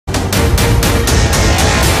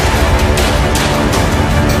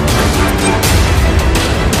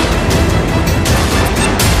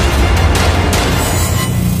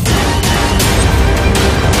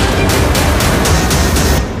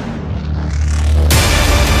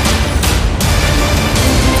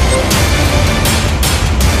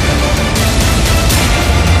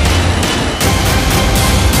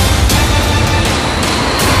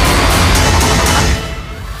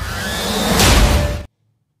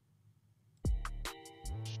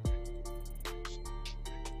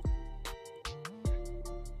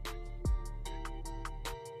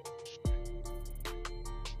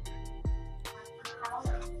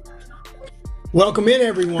Welcome in,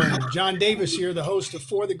 everyone. John Davis here, the host of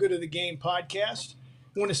For the Good of the Game podcast.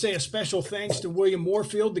 I want to say a special thanks to William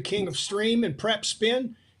Moorfield, the king of stream and prep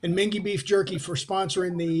spin, and Mingy Beef Jerky for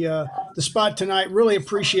sponsoring the spot tonight. Really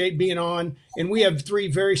appreciate being on. And we have three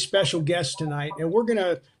very special guests tonight. And we're going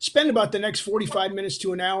to spend about the next 45 minutes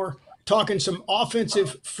to an hour talking some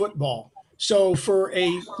offensive football. So for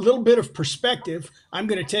a little bit of perspective, I'm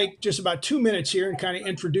going to take just about 2 minutes here and kind of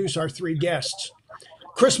introduce our three guests.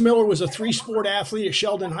 Chris Miller was a three-sport athlete at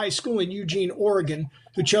Sheldon High School in Eugene, Oregon,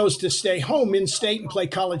 who chose to stay home in-state and play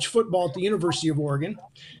college football at the University of Oregon.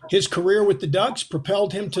 His career with the Ducks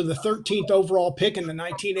propelled him to the 13th overall pick in the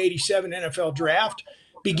 1987 NFL Draft,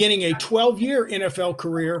 beginning a 12-year NFL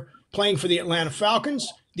career playing for the Atlanta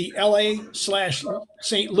Falcons, the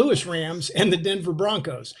LA/St. Louis Rams, and the Denver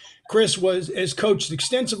Broncos. Chris has coached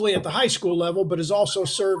extensively at the high school level, but has also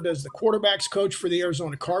served as the quarterback's coach for the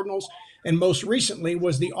Arizona Cardinals, and most recently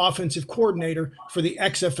was the offensive coordinator for the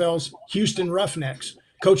XFL's Houston Roughnecks.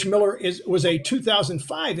 Coach Miller was a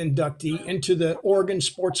 2005 inductee into the Oregon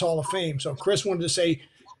Sports Hall of Fame. So Chris, wanted to say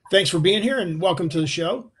thanks for being here and welcome to the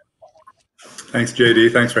show. Thanks,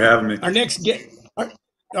 JD. Thanks for having me.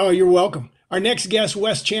 You're welcome. Our next guest,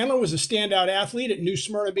 Wes Chandler, was a standout athlete at New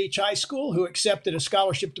Smyrna Beach High School who accepted a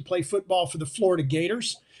scholarship to play football for the Florida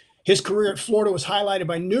Gators. His career at Florida was highlighted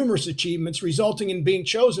by numerous achievements, resulting in being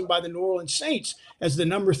chosen by the New Orleans Saints as the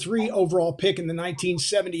number 3 overall pick in the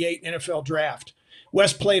 1978 NFL Draft.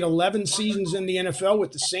 Wes played 11 seasons in the NFL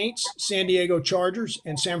with the Saints, San Diego Chargers,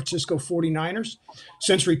 and San Francisco 49ers.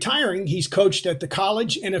 Since retiring, he's coached at the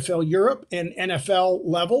college, NFL Europe, and NFL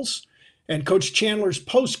levels. And Coach Chandler's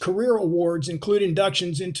post-career awards include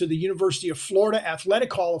inductions into the University of Florida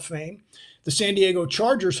Athletic Hall of Fame, the San Diego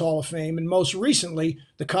Chargers Hall of Fame, and most recently,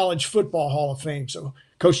 the College Football Hall of Fame. So,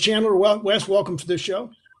 Coach Chandler, Wes, welcome to the show.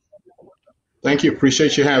 Thank you.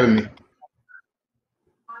 Appreciate you having me.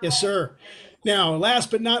 Yes, sir. Now, last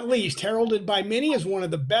but not least, heralded by many as one of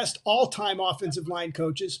the best all-time offensive line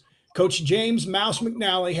coaches, Coach James Mouse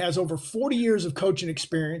McNally has over 40 years of coaching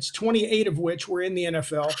experience, 28 of which were in the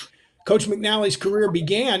NFL. Coach McNally's career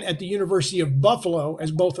began at the University of Buffalo as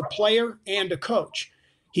both a player and a coach.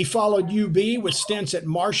 He followed UB with stints at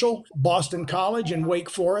Marshall, Boston College, and Wake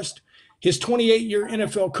Forest. His 28-year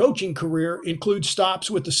NFL coaching career includes stops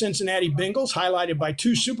with the Cincinnati Bengals, highlighted by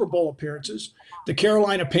 2 Super Bowl appearances, the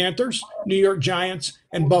Carolina Panthers, New York Giants,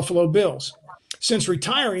 and Buffalo Bills. Since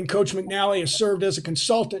retiring, Coach McNally has served as a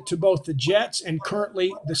consultant to both the Jets and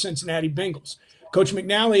currently the Cincinnati Bengals. Coach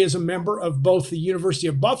McNally is a member of both the University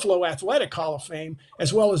of Buffalo Athletic Hall of Fame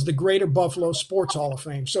as well as the Greater Buffalo Sports Hall of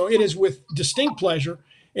Fame. So it is with distinct pleasure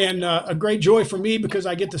and a great joy for me because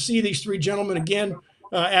I get to see these three gentlemen again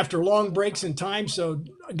after long breaks in time. So,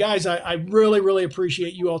 guys, I really, really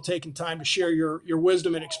appreciate you all taking time to share your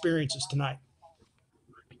wisdom and experiences tonight.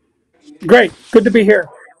 Great. Good to be here.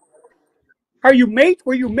 Were you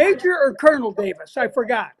Major or Colonel Davis? I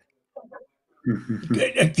forgot.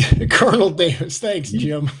 Colonel Davis. Thanks,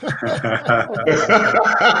 Jim.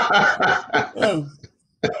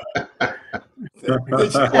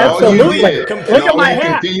 Absolutely. Look at my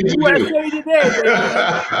hat. USA Today.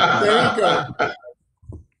 There you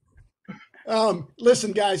go.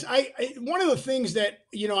 Listen, guys, one of the things that,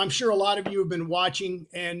 I'm sure a lot of you have been watching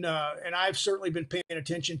and I've certainly been paying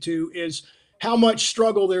attention to is how much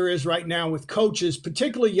struggle there is right now with coaches,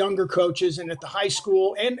 particularly younger coaches and at the high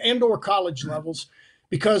school and or college levels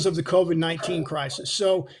because of the COVID-19 crisis.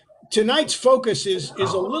 So tonight's focus is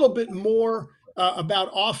a little bit more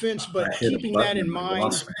about offense, but keeping that in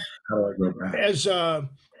mind as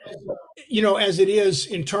as it is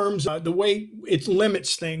in terms of the way it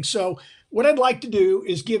limits things. So what I'd like to do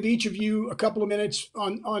is give each of you a couple of minutes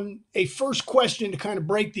on a first question to kind of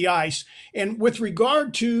break the ice. And with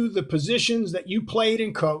regard to the positions that you played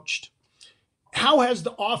and coached, how has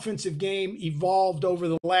the offensive game evolved over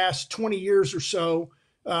the last 20 years or so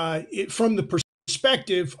from the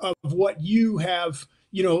perspective of what you have,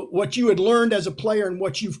 what you had learned as a player and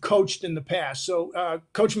what you've coached in the past? So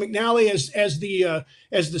Coach McNally,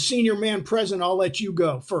 as the senior man present, I'll let you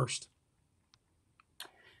go first.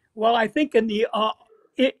 Well, I think in the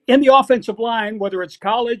offensive line, whether it's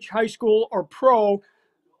college, high school, or pro,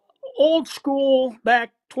 old school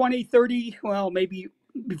back 20, 30, well, maybe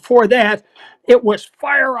before that, it was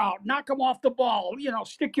fire out, knock them off the ball,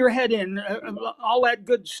 stick your head in, all that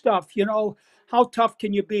good stuff, how tough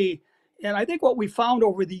can you be? And I think what we found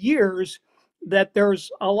over the years that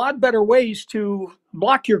there's a lot better ways to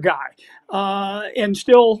block your guy and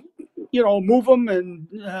still, move them and,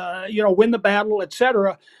 win the battle,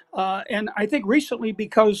 etc. And I think recently,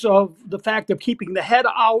 because of the fact of keeping the head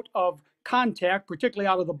out of contact, particularly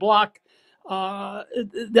out of the block,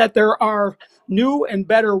 that there are new and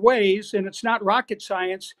better ways, and it's not rocket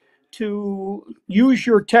science, to use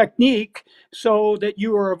your technique so that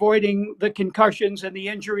you are avoiding the concussions and the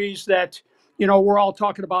injuries that we're all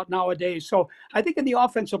talking about nowadays. So I think in the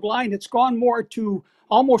offensive line, it's gone more to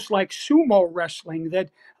almost like sumo wrestling.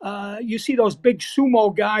 That you see those big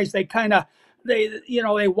sumo guys, they kind of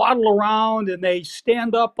they waddle around and they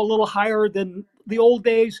stand up a little higher than the old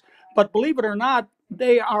days. But believe it or not,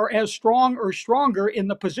 they are as strong or stronger in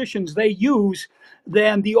the positions they use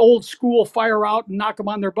than the old school fire out and knock them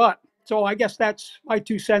on their butt. So I guess that's my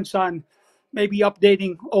 2 cents on maybe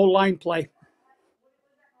updating O-line play.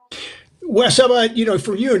 Wes, how about,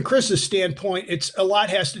 from you and Chris's standpoint, it's a lot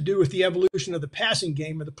has to do with the evolution of the passing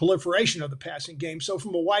game or the proliferation of the passing game. So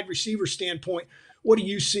from a wide receiver standpoint, what do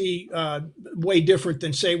you see way different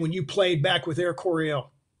than, say, when you played back with Air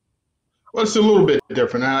Coryell? Well, it's a little bit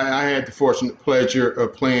different. I had the fortunate pleasure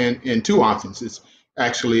of playing in two offenses.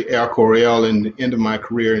 Actually, Air Coryell in the end of my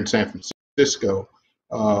career in San Francisco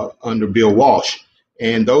under Bill Walsh.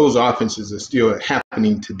 And those offenses are still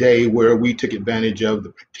happening today, where we took advantage of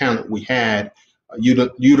the talent we had,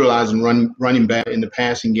 utilizing running back in the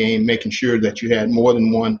passing game, making sure that you had more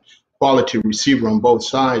than one quality receiver on both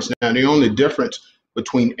sides. Now, the only difference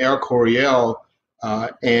between Air Coryell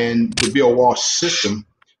and the Bill Walsh system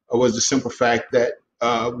was the simple fact that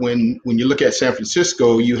when you look at San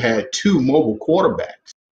Francisco, you had two mobile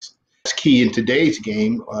quarterbacks. That's key in today's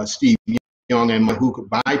game. Steve Young and who could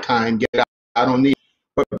buy time, get out on the.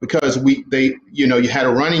 But because you had a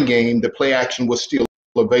running game, the play action was still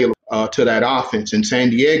available to that offense. In San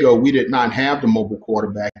Diego, we did not have the mobile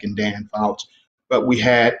quarterback in Dan Fouts, but we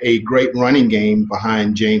had a great running game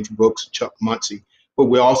behind James Brooks, Chuck Muncie. But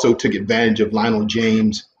we also took advantage of Lionel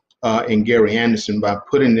James and Gary Anderson by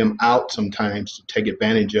putting them out sometimes to take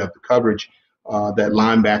advantage of the coverage that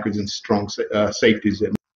linebackers and strong safeties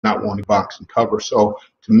did not want to box and cover. So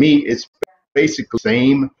to me, it's basically the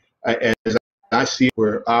same as I see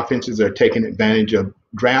where offenses are taking advantage of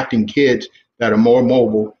drafting kids that are more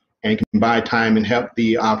mobile and can buy time and help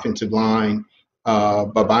the offensive line by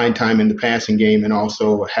buying time in the passing game and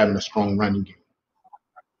also having a strong running game.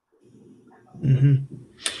 Mm-hmm.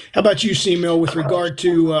 How about you, C-Mill, with regard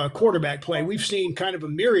to quarterback play? We've seen kind of a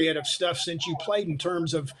myriad of stuff since you played in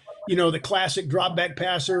terms of, the classic drop back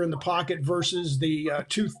passer in the pocket versus the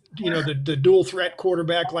the dual threat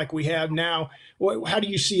quarterback like we have now. How do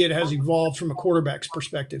you see it has evolved from a quarterback's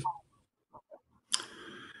perspective?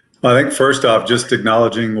 Well, I think first off, just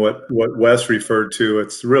acknowledging what Wes referred to,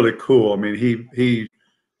 it's really cool. I mean, he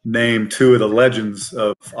named two of the legends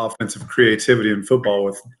of offensive creativity in football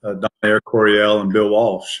with Don Air Coryell and Bill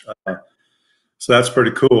Walsh. So that's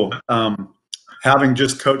pretty cool. Having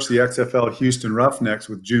just coached the XFL Houston Roughnecks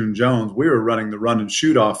with June Jones, we were running the run and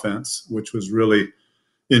shoot offense, which was really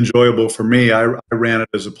enjoyable for me. I ran it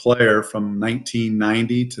as a player from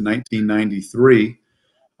 1990 to 1993.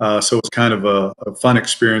 So it was kind of a fun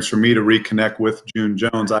experience for me to reconnect with June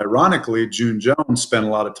Jones. Ironically, June Jones spent a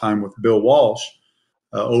lot of time with Bill Walsh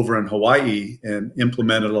over in Hawaii and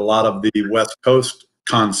implemented a lot of the West Coast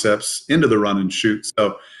concepts into the run and shoot.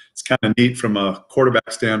 So it's kind of neat from a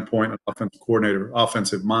quarterback standpoint, an offensive coordinator,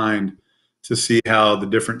 offensive mind, to see how the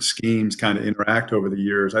different schemes kind of interact over the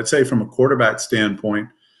years. I'd say from a quarterback standpoint,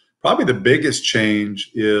 probably the biggest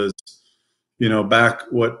change is, back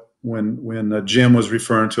when Jim was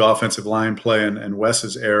referring to offensive line play and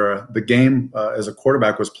Wes's era, the game as a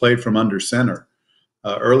quarterback was played from under center.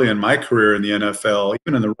 Early in my career in the NFL,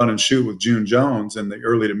 even in the run and shoot with June Jones in the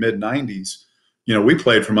early to mid 90s, we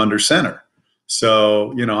played from under center.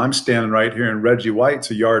 So, I'm standing right here and Reggie White's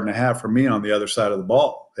a yard and a half from me on the other side of the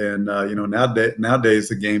ball. And, nowadays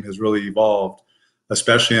the game has really evolved,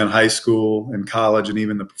 especially in high school and college and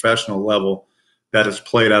even the professional level, that is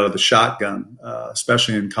played out of the shotgun,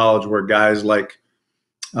 especially in college where guys like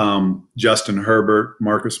Justin Herbert,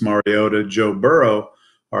 Marcus Mariota, Joe Burrow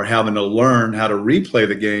are having to learn how to replay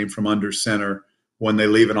the game from under center when they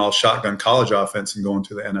leave an all shotgun college offense and go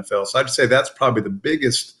into the NFL. So I'd say that's probably the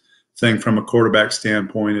biggest thing from a quarterback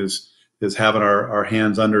standpoint is having our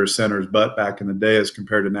hands under a center's butt back in the day as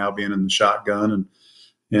compared to now being in the shotgun.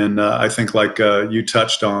 And I think like you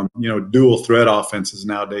touched on, dual threat offenses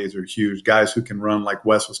nowadays are huge. Guys who can run like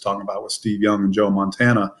Wes was talking about with Steve Young and Joe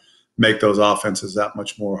Montana make those offenses that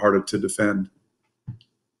much more harder to defend.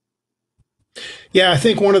 Yeah, I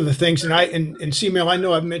think one of the things, and C-Mill, I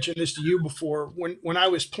know I've mentioned this to you before. When I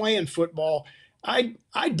was playing football, I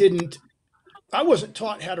wasn't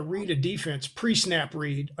taught how to read a defense pre-snap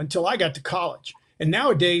read until I got to college. And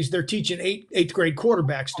nowadays they're teaching eighth grade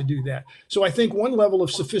quarterbacks to do that. So I think one level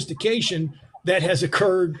of sophistication that has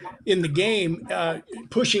occurred in the game,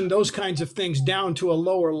 pushing those kinds of things down to a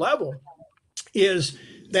lower level, is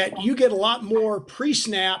that you get a lot more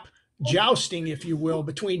pre-snap jousting, if you will,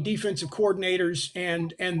 between defensive coordinators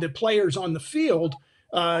and the players on the field,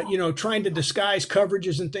 trying to disguise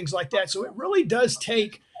coverages and things like that. So it really does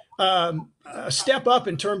take a step up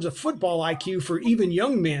in terms of football IQ for even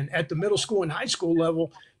young men at the middle school and high school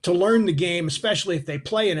level to learn the game, especially if they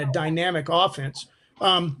play in a dynamic offense.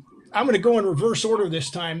 I'm going to go in reverse order this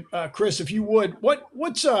time, Chris, if you would.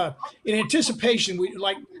 What's in anticipation? We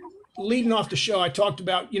like leading off the show. I talked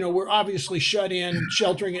about we're obviously shut in,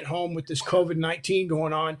 sheltering at home with this COVID-19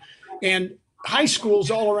 going on, and high schools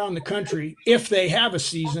all around the country, if they have a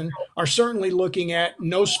season, are certainly looking at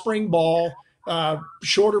no spring ball,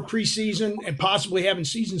 shorter preseason, and possibly having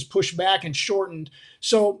seasons pushed back and shortened.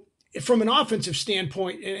 So from an offensive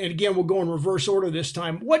standpoint, and again, we'll go in reverse order this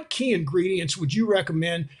time, what key ingredients would you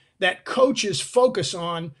recommend that coaches focus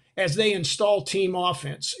on as they install team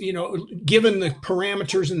offense, given the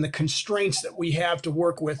parameters and the constraints that we have to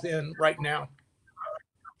work within right now?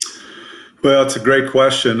 Well, it's a great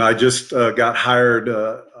question. I just got hired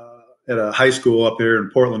at a high school up here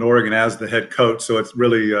in Portland, Oregon as the head coach. So it's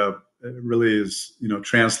really, it really is,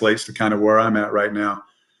 translates to kind of where I'm at right now.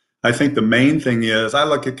 I think the main thing is I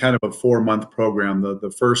look at kind of a 4-month program.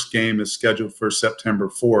 The first game is scheduled for September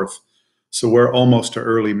 4th. So we're almost to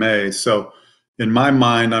early May. So in my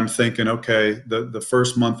mind, I'm thinking, okay, the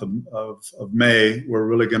first month of May, we're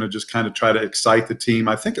really going to just kind of try to excite the team.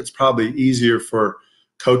 I think it's probably easier for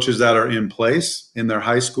coaches that are in place in their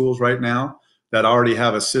high schools right now that already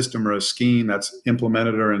have a system or a scheme that's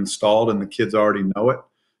implemented or installed and the kids already know it.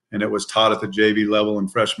 And it was taught at the JV level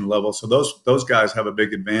and freshman level. So those guys have a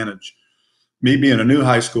big advantage. Me being a new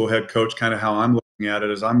high school head coach, kind of how I'm looking at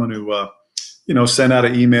it is I'm going to, send out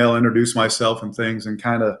an email, introduce myself and things, and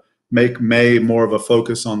kind of make May more of a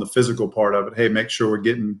focus on the physical part of it. Hey, make sure we're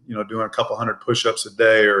getting, doing a couple hundred push-ups a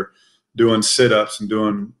day or doing sit-ups and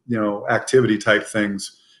doing, activity type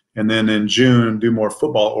things. And then in June, do more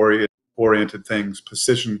football oriented things,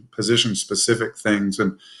 position specific things.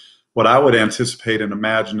 And what I would anticipate and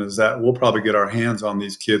imagine is that we'll probably get our hands on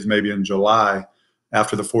these kids maybe in July,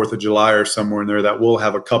 after the 4th of July or somewhere in there, that we'll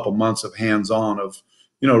have a couple months of hands-on of,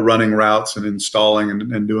 running routes and installing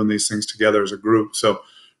and doing these things together as a group. So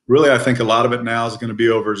really, I think a lot of it now is going to be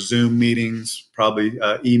over Zoom meetings, probably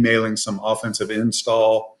emailing some offensive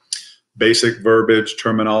install, basic verbiage,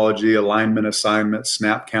 terminology, alignment assignment,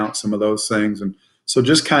 snap count, some of those things. And so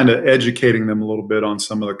just kind of educating them a little bit on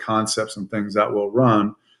some of the concepts and things that will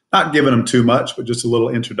run, not giving them too much, but just a little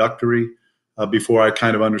introductory before I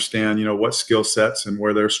kind of understand, what skill sets and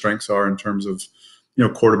where their strengths are in terms of,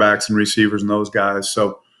 quarterbacks and receivers and those guys.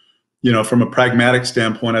 So, from a pragmatic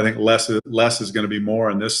standpoint, I think less is going to be more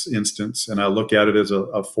in this instance. And I look at it as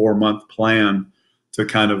a 4-month plan to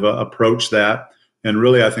kind of approach that. And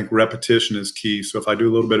really, I think repetition is key. So if I do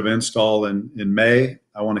a little bit of install in May,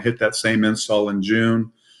 I want to hit that same install in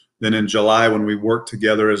June. Then in July, when we work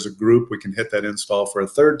together as a group, we can hit that install for a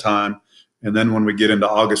 3rd time. And then when we get into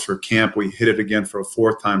August for camp, we hit it again for a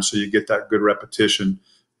 4th time. So you get that good repetition,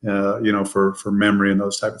 for memory and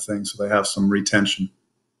those type of things. So they have some retention.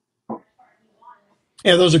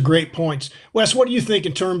 Yeah, those are great points. Wes, what do you think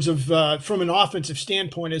in terms of from an offensive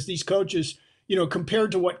standpoint as these coaches,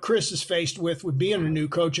 compared to what Chris is faced with being a new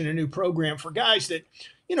coach and a new program for guys that,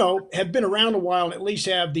 have been around a while and at least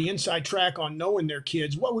have the inside track on knowing their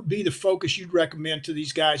kids? What would be the focus you'd recommend to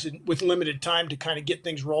these guys with limited time to kind of get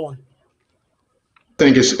things rolling? I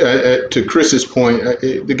think it's to Chris's point,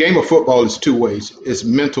 the game of football is 2 ways. It's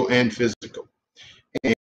mental and physical.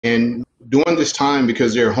 And during this time,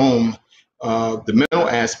 because they're home, the mental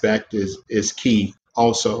aspect is key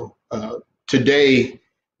also. Today,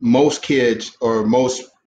 most kids or most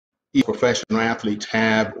professional athletes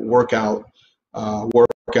have workout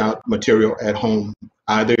material at home,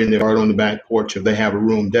 either in their or on the back porch, if they have a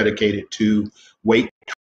room dedicated to weight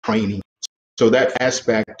training. So that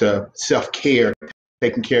aspect of self-care,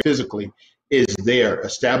 taking care physically, is there.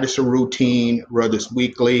 Establish a routine, whether it's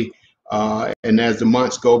weekly, and as the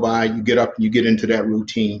months go by, you get up and you get into that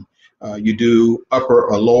routine. You do upper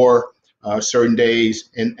or lower certain days,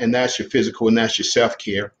 and that's your physical and that's your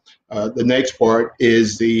self-care. The next part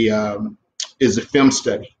is the film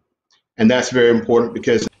study, and that's very important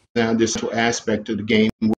because now this aspect of the game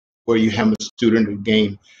where you have a student of the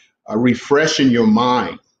game refreshing your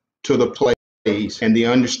mind to the plays and the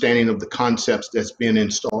understanding of the concepts that's been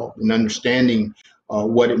installed and understanding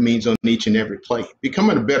what it means on each and every play.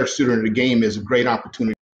 Becoming a better student of the game is a great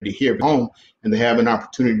opportunity here at home, and they have an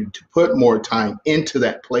opportunity to put more time into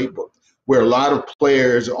that playbook where a lot of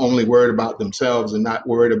players are only worried about themselves and not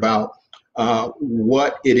worried about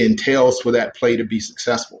what it entails for that play to be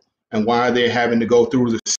successful, and why they're having to go through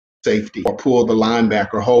the safety or pull the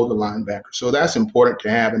linebacker or hold the linebacker. So that's important to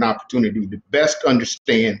have an opportunity to best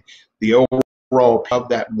understand the overall of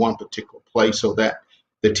that one particular play so that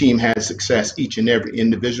the team has success each and every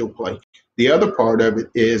individual play. The other part of it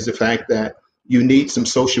is the fact that you need some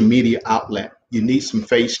social media outlet. You need some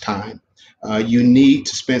FaceTime. You need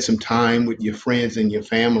to spend some time with your friends and your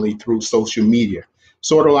family through social media,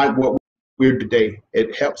 sort of like what we're today.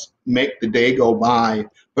 It helps make the day go by,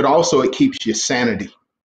 but also it keeps your sanity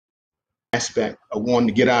aspect of wanting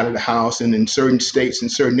to get out of the house. And in certain states, in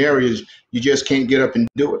certain areas, you just can't get up and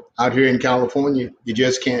do it. Out here in California, you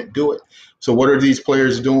just can't do it. So what are these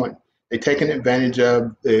players doing? They're taking advantage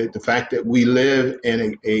of the fact that we live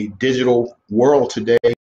in a digital world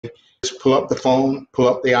today. Just pull up the phone, pull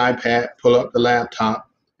up the iPad, pull up the laptop,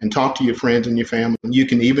 and talk to your friends and your family. You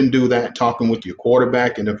can even do that talking with your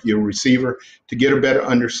quarterback and your receiver to get a better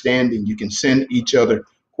understanding. You can send each other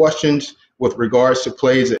questions with regards to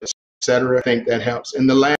plays, etc. I think that helps. And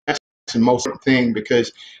the last and most important thing,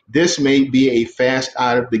 because this may be a fast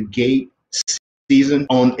out of the gate season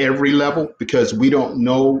on every level, because we don't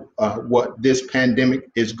know what this pandemic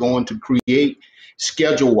is going to create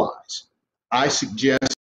schedule-wise. I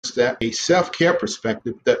suggest that a self-care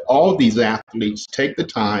perspective, that all these athletes take the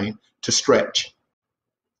time to stretch.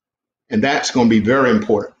 And that's going to be very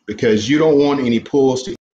important, because you don't want any pulls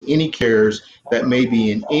to any cares that may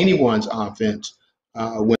be in anyone's offense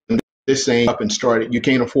when this thing up and started. You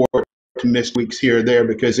can't afford to miss weeks here or there,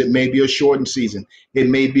 because it may be a shortened season. It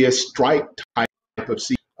may be a strike type of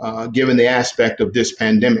season, given the aspect of this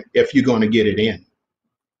pandemic, if you're going to get it in.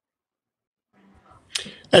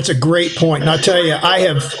 That's a great point. And I'll tell you, I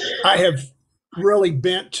have really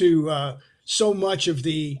bent to so much of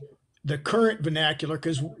the current vernacular,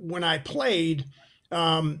 because when I played,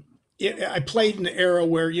 I played in the era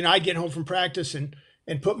where, you know, I'd get home from practice and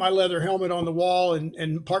put my leather helmet on the wall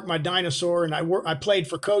and park my dinosaur. And I played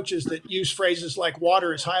for coaches that use phrases like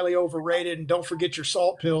 "water is highly overrated" and "don't forget your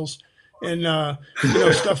salt pills," and you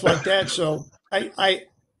know, stuff like that. So I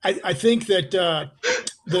think that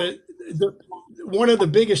the one of the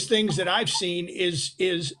biggest things that I've seen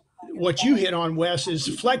is what you hit on, Wes, is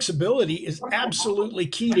flexibility is absolutely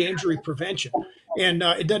key to injury prevention. And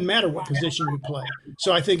it doesn't matter what position you play.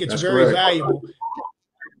 So I think it's That's very correct. valuable.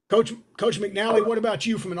 Coach McNally, what about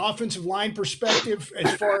you from an offensive line perspective,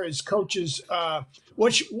 as far as coaches,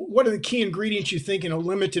 what are the key ingredients you think in a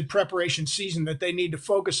limited preparation season that they need to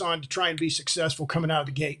focus on to try and be successful coming out of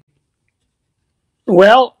the gate?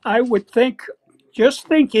 Well, I would think, just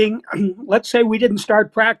thinking, let's say we didn't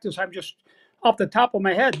start practice. I'm just off the top of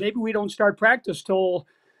my head. Maybe we don't start practice till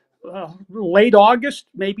late August,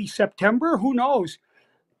 maybe September. Who knows?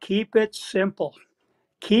 Keep it simple.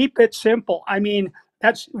 Keep it simple. I mean,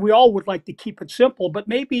 we all would like to keep it simple, but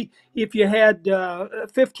maybe if you had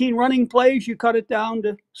 15 running plays, you cut it down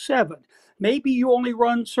to 7. Maybe you only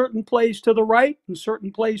run certain plays to the right and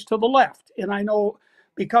certain plays to the left. And I know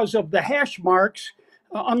because of the hash marks,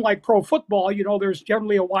 unlike pro football, you know, there's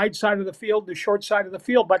generally a wide side of the field and a short side of the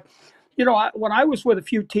field. But, you know, when I was with a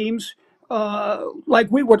few teams, like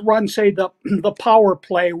we would run, say, the power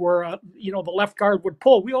play where, you know, the left guard would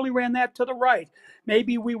pull. We only ran that to the right.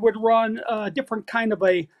 Maybe we would run a different kind of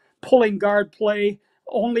a pulling guard play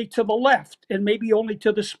only to the left and maybe only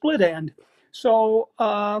to the split end. So,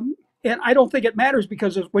 and I don't think it matters,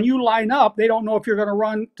 because when you line up, they don't know if you're going to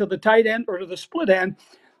run to the tight end or to the split end.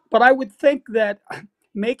 But I would think that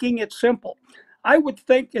making it simple, I would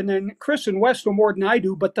think, and then Chris and Wes know more than I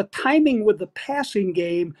do, but the timing with the passing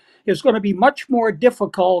game is going to be much more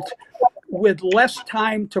difficult with less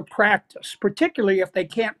time to practice, particularly if they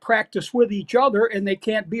can't practice with each other and they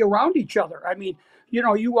can't be around each other. I mean, you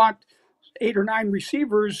know, you want 8 or 9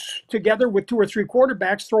 receivers together with 2 or 3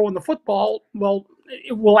 quarterbacks throwing the football. Well,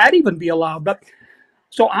 will that even be allowed? But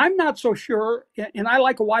so I'm not so sure, and I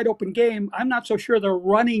like a wide open game. I'm not so sure the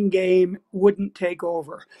running game wouldn't take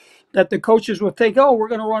over, that the coaches would think, oh, we're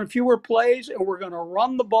going to run fewer plays and we're going to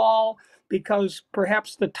run the ball, because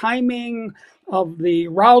perhaps the timing of the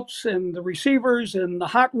routes and the receivers and the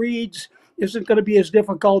hot reads isn't going to be as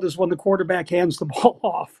difficult as when the quarterback hands the ball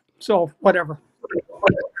off. So whatever.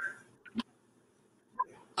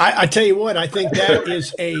 I tell you what, I think that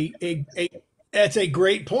is that's a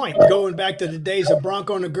great point. Going back to the days of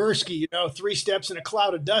Bronco Nagurski, you know, 3 steps in a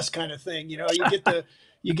cloud of dust kind of thing. You know,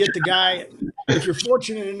 you get the guy, if you're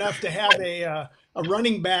fortunate enough to have a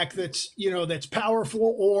running back that's, you know, that's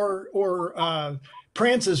powerful or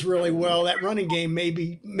prances really well, that running game may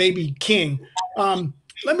be king.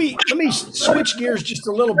 let me switch gears just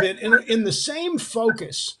a little bit. In the same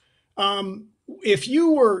focus, if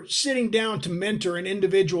you were sitting down to mentor an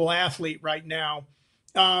individual athlete right now,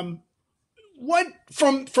 what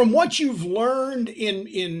from what you've learned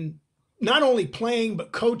in not only playing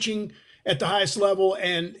but coaching at the highest level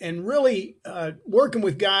and really working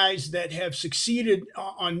with guys that have succeeded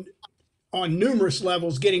on numerous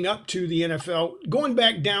levels getting up to the NFL, going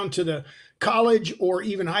back down to the college or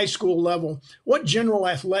even high school level, what general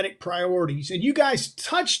athletic priorities, and you guys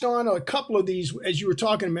touched on a couple of these as you were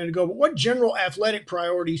talking a minute ago, but what general athletic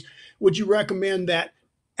priorities would you recommend that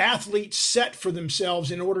athletes set for themselves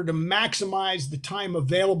in order to maximize the time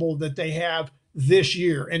available that they have this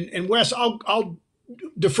year? And Wes, I'll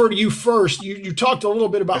defer to you first. You talked a little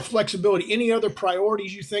bit about flexibility. Any other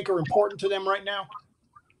priorities you think are important to them right now?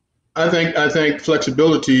 I think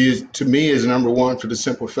flexibility is, to me, is number one, for the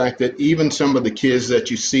simple fact that even some of the kids that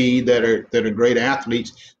you see that are great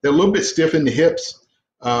athletes, they're a little bit stiff in the hips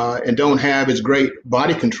and don't have as great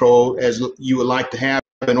body control as you would like to have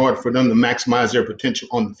in order for them to maximize their potential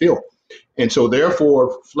on the field. And so,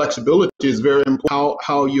 therefore, flexibility is very important.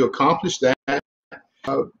 How you accomplish that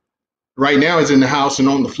right now is in the house and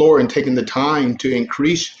on the floor and taking the time to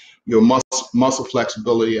increase your muscle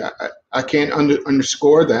flexibility. I can't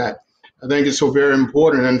underscore that. I think it's so very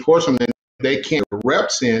important. Unfortunately, they can't get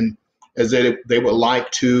reps in as they would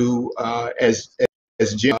like to, as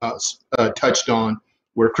Jim touched on,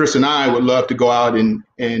 where Chris and I would love to go out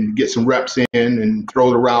and get some reps in and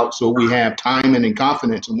throw the route so we have timing and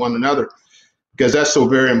confidence in one another, because that's so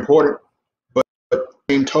very important. But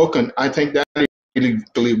same token, I think that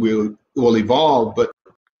eventually will evolve. But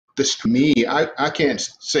this, to me, I can't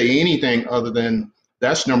say anything other than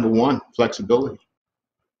that's number one, flexibility.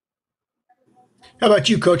 How about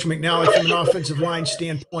you, Coach McNally, from an offensive line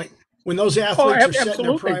standpoint? When those athletes are setting their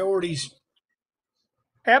absolutely. priorities,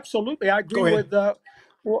 Absolutely. I agree go ahead. with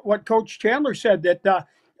what Coach Chandler said, that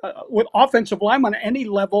with offensive linemen at any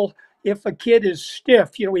level, if a kid is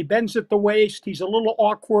stiff, he bends at the waist, he's a little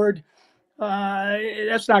awkward,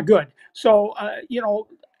 that's not good. So,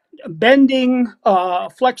 bending,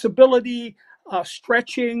 flexibility,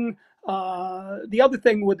 stretching. The other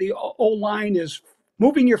thing with the O-line is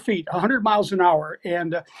moving your feet 100 miles an hour.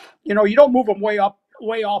 And, you don't move them way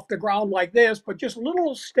off the ground like this, but just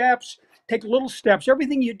little steps. Take little steps.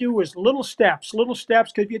 Everything you do is little steps,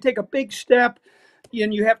 because if you take a big step,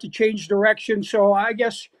 you have to change direction. So I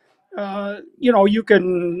guess, you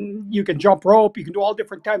can jump rope, you can do all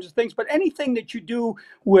different types of things, but anything that you do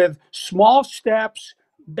with small steps,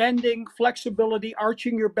 bending, flexibility,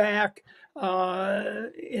 arching your back,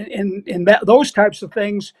 and those types of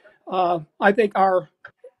things, I think are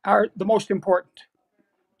the most important.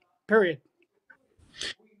 Period.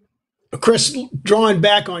 Chris, drawing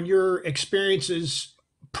back on your experiences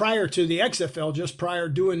prior to the XFL, just prior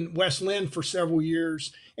doing West Lynn for several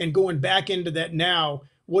years and going back into that now,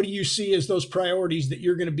 what do you see as those priorities that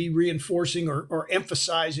you're going to be reinforcing or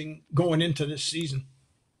emphasizing going into this season?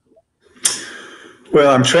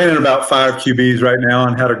 Well, I'm training about 5 QBs right now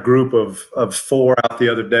and had a group of 4 out the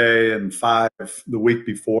other day and 5 the week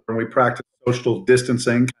before. And we practiced social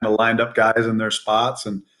distancing, kind of lined up guys in their spots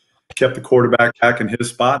and kept the quarterback back in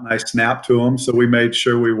his spot. And I snapped to him. So we made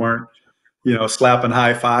sure we weren't, slapping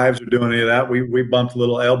high fives or doing any of that. We bumped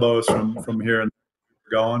little elbows from here and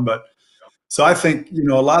going. But so I think,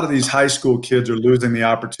 a lot of these high school kids are losing the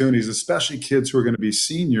opportunities, especially kids who are going to be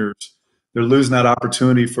seniors. They're losing that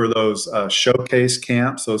opportunity for those showcase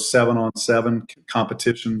camps, those 7-on-7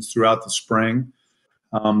 competitions throughout the spring,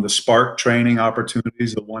 the Spark training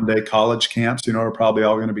opportunities, the one-day college camps, are probably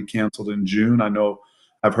all going to be canceled in June. I know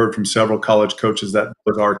I've heard from several college coaches that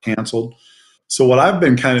those are canceled. So what I've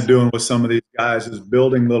been kind of doing with some of these guys is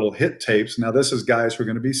building little hit tapes. Now, this is guys who are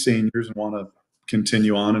going to be seniors and want to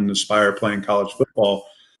continue on and aspire playing college football.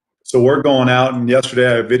 So we're going out, and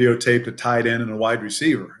yesterday I videotaped a tight end and a wide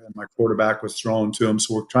receiver, and my quarterback was throwing to him.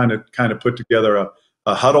 So we're trying to kind of put together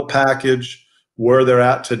a huddle package, where they're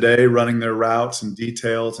at today, running their routes and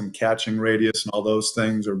details and catching radius and all those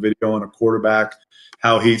things, or videoing a quarterback,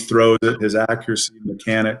 how he throws it, his accuracy,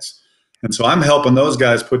 mechanics. And so I'm helping those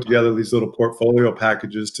guys put together these little portfolio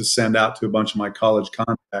packages to send out to a bunch of my college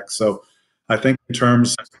contacts. So I think in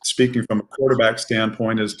terms, speaking from a quarterback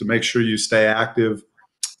standpoint, is to make sure you stay active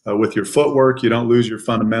with your footwork. You don't lose your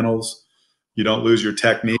fundamentals. You don't lose your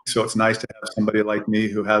technique. So it's nice to have somebody like me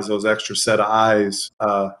who has those extra set of eyes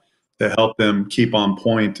to help them keep on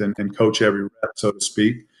point and coach every rep, so to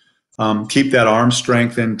speak. Keep that arm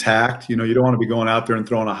strength intact. You don't want to be going out there and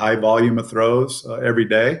throwing a high volume of throws every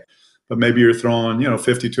day, but maybe you're throwing,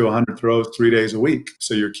 50 to 100 throws 3 days a week.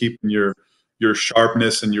 So you're keeping your your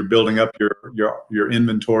sharpness, and you're building up your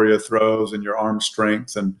inventory of throws and your arm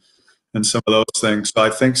strength and some of those things. So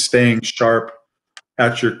I think staying sharp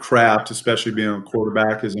at your craft, especially being a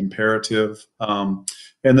quarterback, is imperative. And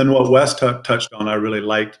then what Wes touched on, I really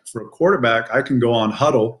liked. For a quarterback, I can go on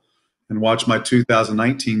Huddle and watch my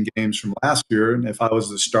 2019 games from last year. And if I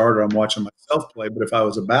was the starter, I'm watching myself play. But if I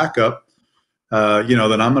was a backup,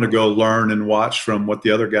 then I'm going to go learn and watch from what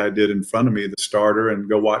the other guy did in front of me, the starter, and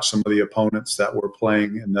go watch some of the opponents that were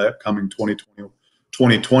playing in the upcoming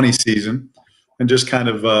 2020 season, and just kind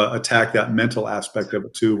of attack that mental aspect of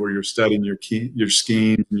it too, where you're studying your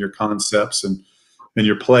schemes and your concepts and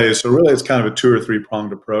your plays. So really, it's kind of a 2 or 3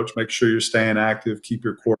 pronged approach. Make sure you're staying active, keep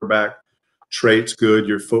your quarterback traits good,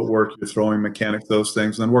 your footwork, your throwing mechanics, those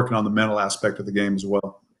things, and then working on the mental aspect of the game as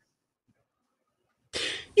well.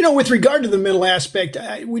 With regard to the mental aspect,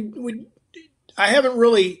 I haven't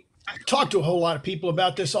really talked to a whole lot of people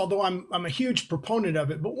about this, although I'm a huge proponent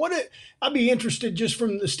of it. But I'd be interested just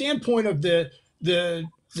from the standpoint of the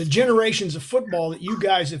generations of football that you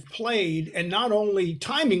guys have played, and not only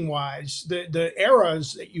timing wise, the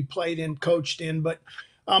eras that you played in, coached in, but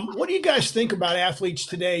what do you guys think about athletes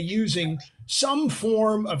today using some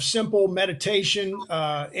form of simple meditation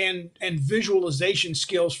and visualization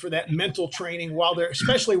skills for that mental training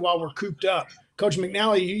especially while we're cooped up? Coach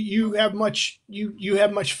McNally, you have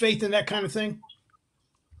much faith in that kind of thing?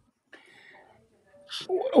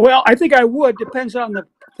 Well, I think I would. Depends on the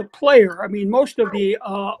player. I mean, most of the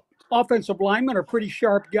offensive linemen are pretty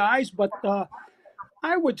sharp guys, but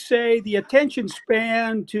I would say the attention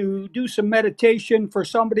span to do some meditation for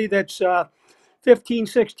somebody that's 15,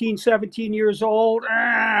 16, 17 years old,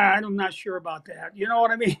 I'm not sure about that. You know what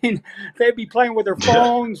I mean? They'd be playing with their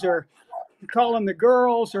phones or calling the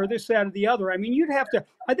girls or this, that, or the other. I mean, you'd have to,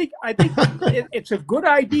 I think it's a good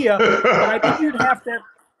idea, but I think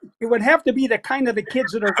it would have to be the kind of the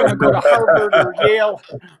kids that are going to go to Harvard or Yale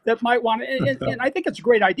that might want to, and I think it's a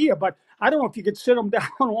great idea, but I don't know if you could sit them down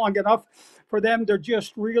long enough for them to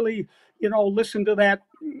just really, listen to that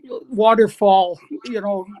waterfall,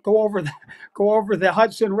 go over the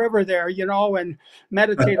Hudson River there, and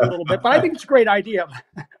meditate a little bit. But I think it's a great idea.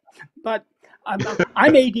 But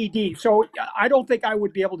I'm ADD, so I don't think I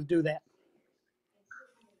would be able to do that.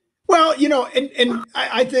 Well, and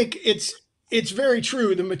I think it's very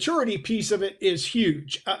true. The maturity piece of it is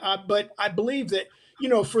huge. But I believe that,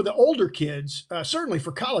 for the older kids, certainly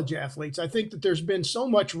for college athletes, I think that there's been so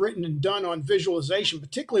much written and done on visualization,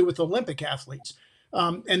 particularly with Olympic athletes,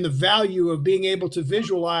 and the value of being able to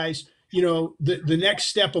visualize, the next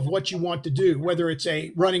step of what you want to do, whether it's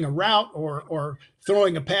running a route or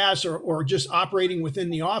throwing a pass or just operating within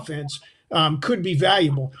the offense, could be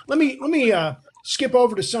valuable. Let me skip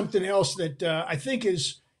over to something else that I think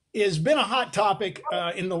has been a hot topic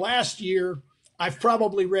in the last year. I've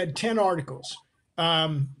probably read 10 articles,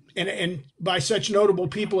 and by such notable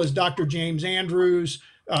people as Dr. James Andrews,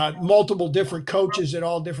 multiple different coaches at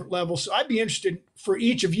all different levels. So I'd be interested for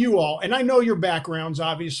each of you all, and I know your backgrounds,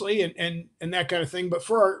 obviously, and that kind of thing, but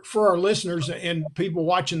for our listeners and people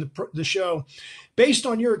watching the show, based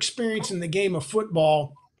on your experience in the game of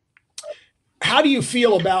football, how do you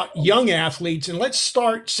feel about young athletes? And let's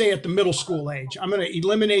start, say, at the middle school age. I'm going to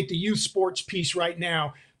eliminate the youth sports piece right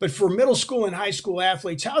now. But for middle school and high school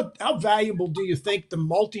athletes, how valuable do you think the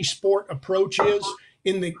multi-sport approach is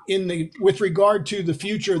with regard to the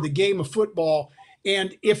future of the game of football?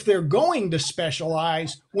 And if they're going to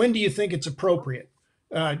specialize, when do you think it's appropriate?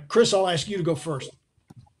 Chris, I'll ask you to go first.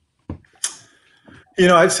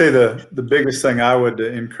 I'd say the biggest thing I would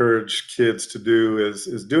encourage kids to do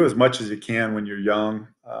is do as much as you can when you're young.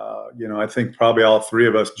 I think probably all three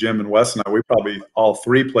of us, Jim and Wes and I, we probably all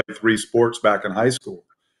three played 3 sports back in high school.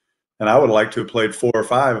 And I would like to have played 4 or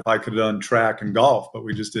 5 if I could have done track and golf, but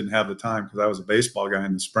we just didn't have the time because I was a baseball guy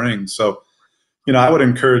in the spring. So, I would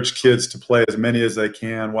encourage kids to play as many as they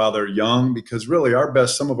can while they're young, because really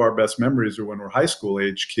some of our best memories are when we're high school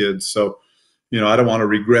age kids. So, I don't want to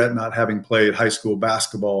regret not having played high school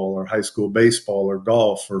basketball or high school baseball or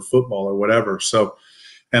golf or football or whatever. So,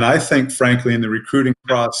 and I think, frankly, in the recruiting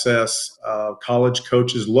process, college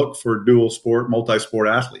coaches look for dual sport, multi-sport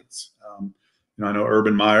athletes. I know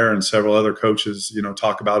Urban Meyer and several other coaches,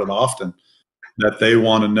 talk about it often, that they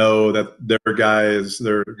want to know that their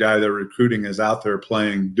guy they're recruiting is out there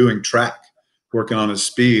doing track, working on his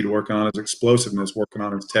speed, working on his explosiveness, working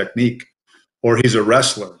on his technique. Or he's a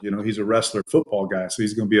wrestler, he's a wrestler football guy. So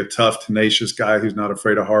he's going to be a tough, tenacious guy who's not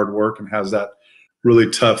afraid of hard work and has that really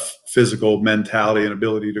tough physical mentality and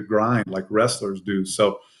ability to grind like wrestlers do.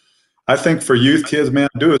 So I think for youth kids, man,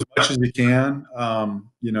 do as much as you can. I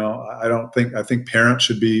think parents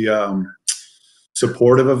should be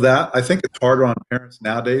supportive of that. I think it's harder on parents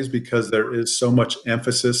nowadays because there is so much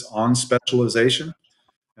emphasis on specialization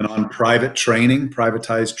and on private training,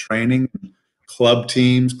 privatized training, club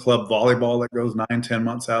teams, club volleyball that goes 9, 10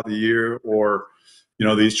 months out of the year, or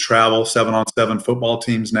these travel 7-on-7 football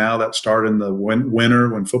teams now that start in the winter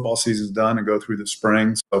when football season's done and go through the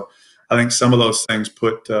spring. So I think some of those things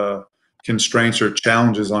put constraints or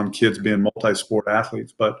challenges on kids being multi-sport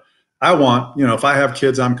athletes. But I want, if I have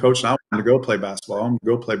kids I'm coaching, I want them to go play basketball, I want them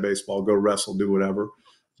to go play baseball, go wrestle, do whatever,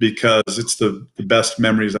 because it's the best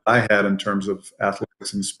memories that I had in terms of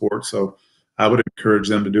athletics and sports. So I would encourage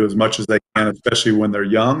them to do as much as they can, especially when they're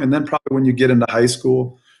young. And then probably when you get into high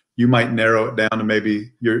school, you might narrow it down to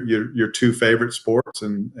maybe your two favorite sports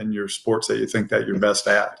and your sports that you think that you're best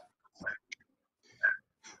at.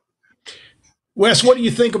 Wes, what do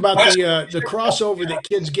you think about the crossover that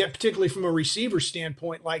kids get, particularly from a receiver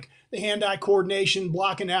standpoint, like the hand-eye coordination,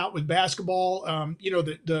 blocking out with basketball,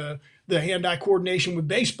 the hand-eye coordination with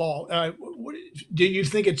baseball? Do you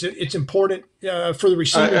think it's important for the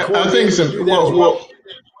receiver I think it's to do that as well?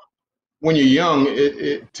 When you're young,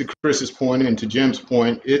 to Chris's point and to Jim's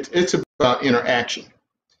point, it's about interaction.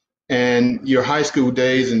 And your high school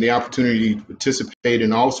days and the opportunity to participate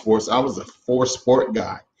in all sports, I was a 4-sport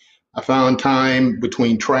guy. I found time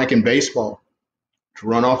between track and baseball to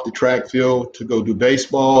run off the track field to go do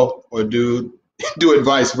baseball or do it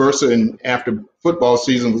vice versa. And after football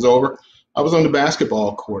season was over, I was on the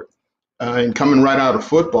basketball court. And coming right out of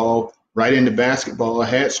football, right into basketball, I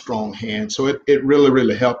had strong hands. So it really,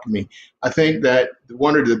 really helped me. I think that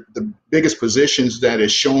one of the biggest positions that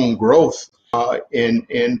has shown growth in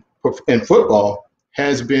football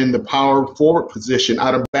has been the power forward position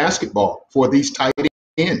out of basketball for these tight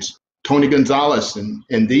ends. Tony Gonzalez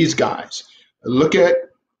and these guys. Look at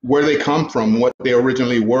where they come from, what they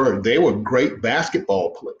originally were. They were great basketball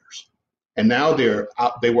players. And now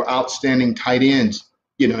they were outstanding tight ends,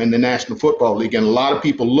 in the National Football League. And a lot of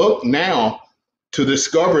people look now to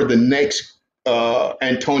discover the next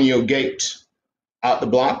Antonio Gates out the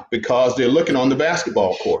block because they're looking on the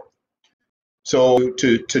basketball court. So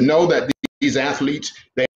to know that these athletes,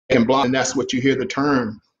 they can block, and that's what you hear the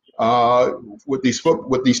term with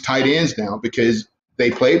these tight ends now, because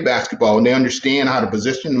they played basketball and they understand how to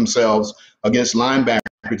position themselves against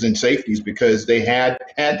linebackers and safeties because they had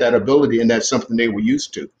that ability, and that's something they were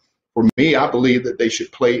used to. For me, I believe that they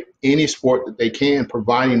should play any sport that they can,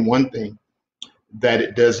 providing one thing, that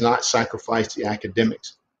it does not sacrifice the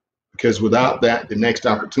academics, because without that, the next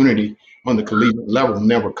opportunity on the collegiate level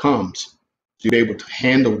never comes to be able to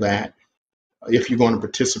handle that if you're going to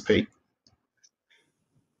participate.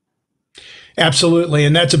 Absolutely,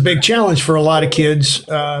 and that's a big challenge for a lot of kids,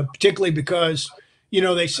 particularly because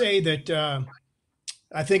they say that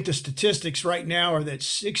I think the statistics right now are that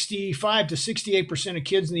 65 to 68% of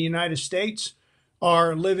kids in the United States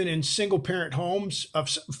are living in single-parent homes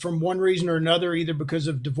from one reason or another, either because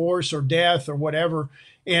of divorce or death or whatever,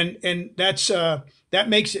 and that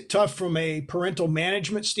makes it tough from a parental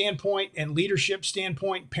management standpoint and leadership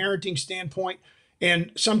standpoint, parenting standpoint,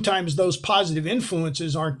 and sometimes those positive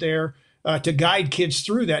influences aren't there to guide kids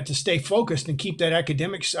through that, to stay focused and keep that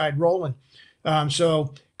academic side rolling.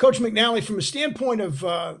 So, Coach McNally, from a standpoint of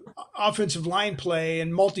offensive line play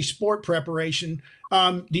and multi-sport preparation,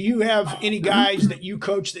 do you have any guys that you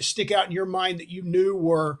coach that stick out in your mind that you knew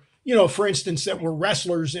were, for instance, that were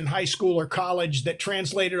wrestlers in high school or college that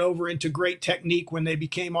translated over into great technique when they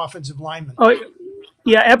became offensive linemen? Oh,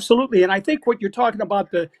 yeah, absolutely. And I think what you're talking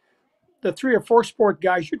about, the 3 or 4 sport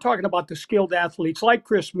guys, you're talking about the skilled athletes like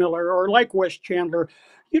Chris Miller or like Wes Chandler.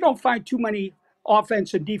 You don't find too many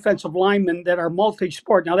offensive and defensive linemen that are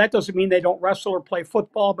multi-sport. Now, that doesn't mean they don't wrestle or play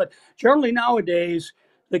football, but generally nowadays,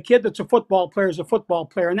 the kid that's a football player is a football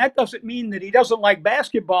player. And that doesn't mean that he doesn't like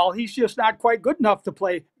basketball. He's just not quite good enough to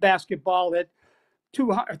play basketball at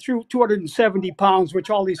 270 pounds,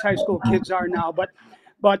 which all these high school kids are now. But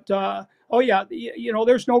oh yeah,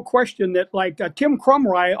 there's no question that Tim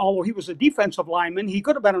Crumry, although he was a defensive lineman, he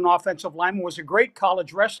could have been an offensive lineman, was a great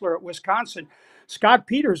college wrestler at Wisconsin. Scott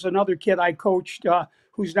Peters, another kid I coached,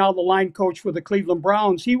 who's now the line coach for the Cleveland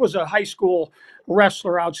Browns, he was a high school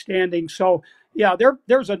wrestler, outstanding. So yeah,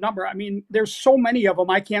 there's a number. I mean, there's so many of them.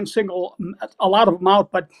 I can't single a lot of them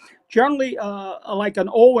out, but generally, like an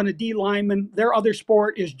O and a D lineman, their other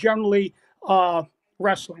sport is generally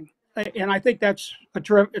wrestling. And I think that's a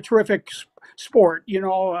terrific sport.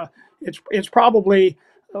 It's probably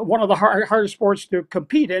one of the hardest sports to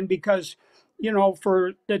compete in because,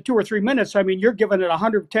 for the 2 or 3 minutes, I mean, you're giving it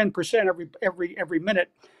 110% every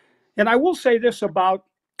minute. And I will say this about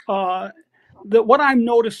what I'm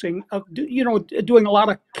noticing of, doing a lot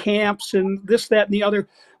of camps and this, that, and the other,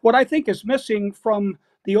 what I think is missing from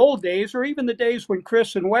the old days, or even the days when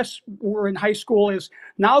Chris and Wes were in high school, is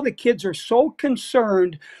now the kids are so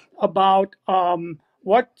concerned about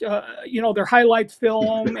what their highlight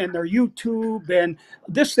film and their YouTube and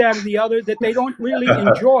this, that, or the other, that they don't really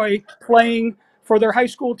enjoy playing for their high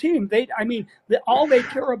school team. All they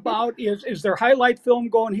care about is their highlight film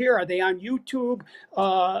going here. Are they on YouTube?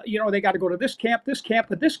 They got to go to this camp,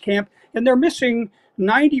 and this camp, and they're missing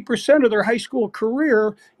 90% of their high school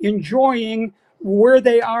career enjoying where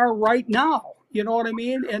they are right now. You know what I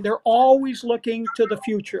mean? And they're always looking to the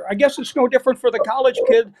future. I guess it's no different for the college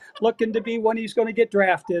kid looking to be when he's going to get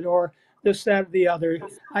drafted or this, that, or the other.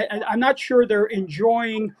 I'm not sure they're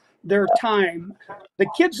enjoying their time. The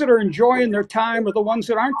kids that are enjoying their time are the ones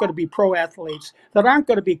that aren't going to be pro athletes, that aren't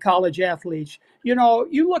going to be college athletes. You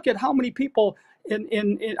look at how many people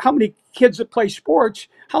in how many kids that play sports,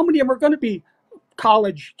 how many of them are going to be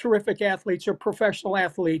college terrific athletes or professional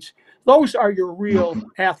athletes. Those are your real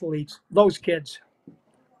athletes, those kids.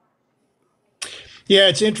 Yeah,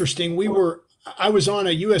 it's interesting. I was on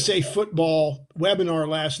a USA football webinar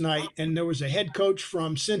last night, and there was a head coach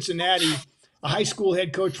from Cincinnati, a high school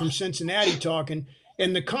head coach from Cincinnati talking,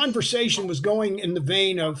 and the conversation was going in the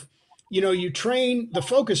vein of, the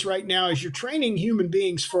focus right now is you're training human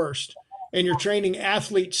beings first, and you're training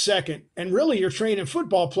athletes second, and really you're training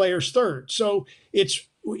football players third. So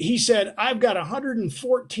he said, I've got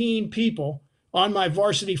 114 people on my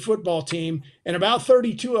varsity football team, and about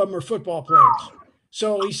 32 of them are football players.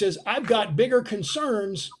 So he says, I've got bigger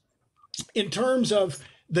concerns in terms of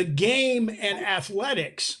the game and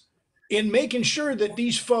athletics in making sure that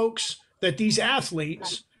these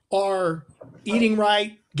athletes are eating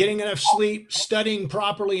right, getting enough sleep, studying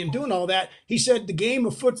properly, and doing all that. He said the game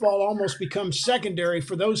of football almost becomes secondary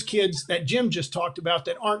for those kids that Jim just talked about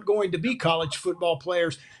that aren't going to be college football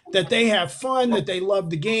players, that they have fun, that they love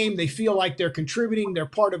the game, they feel like they're contributing, they're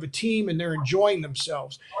part of a team, and they're enjoying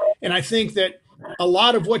themselves. And I think that a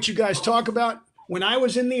lot of what you guys talk about, when I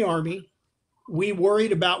was in the Army, we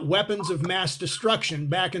worried about weapons of mass destruction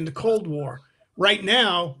back in the Cold War. Right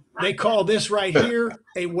now, they call this right here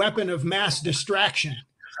a weapon of mass distraction.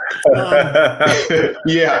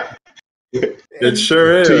 Yeah, it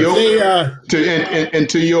sure is.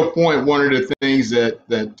 To your point, one of the things that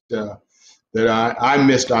I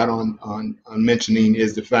missed out on mentioning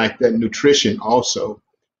is the fact that nutrition also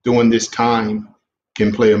during this time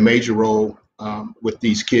can play a major role with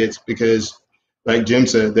these kids, because like Jim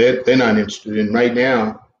said, they're not interested in right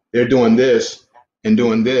now. They're doing this and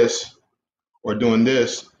doing this or doing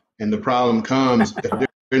this. And the problem comes if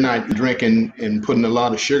they're not drinking and putting a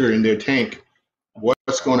lot of sugar in their tank,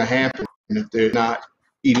 what's going to happen if they're not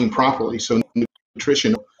eating properly? So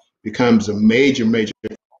nutrition becomes a major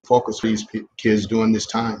focus for these kids during this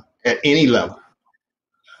time at any level.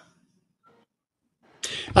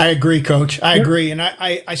 I agree, Coach. I agree. And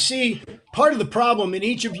I see part of the problem, and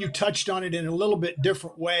each of you touched on it in a little bit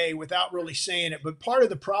different way without really saying it, but part of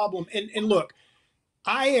the problem, and look,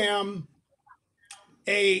 I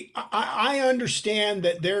understand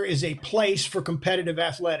that there is a place for competitive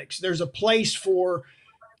athletics. There's a place for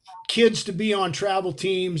kids to be on travel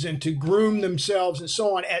teams and to groom themselves and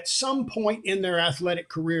so on at some point in their athletic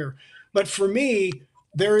career. But for me,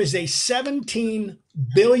 there is a $17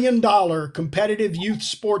 billion competitive youth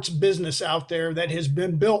sports business out there that has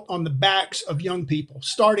been built on the backs of young people,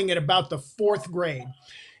 starting at about the 4th grade.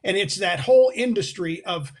 And it's that whole industry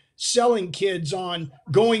of selling kids on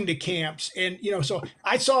going to camps. And, so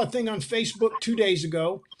I saw a thing on Facebook 2 days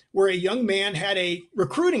ago where a young man had a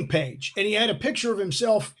recruiting page, and he had a picture of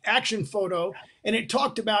himself, action photo, and it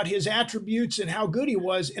talked about his attributes and how good he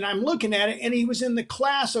was. And I'm looking at it, and he was in the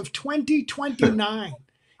class of 2029.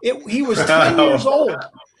 He was 10 years old.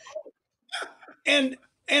 And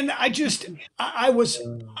I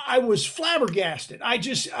was flabbergasted.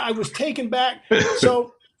 I was taken back.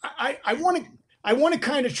 So I want to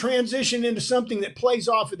kind of transition into something that plays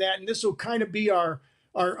off of that, and this will kind of be our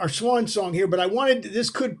swan song here, but this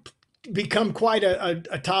could become quite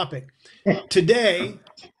a topic. Today,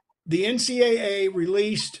 the NCAA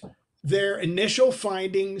released their initial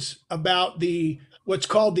findings about what's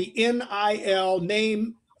called the NIL,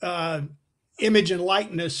 name, image, and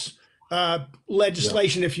likeness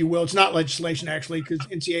legislation, if you will. It's not legislation, actually, because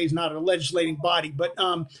NCAA is not a legislating body, but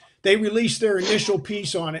they released their initial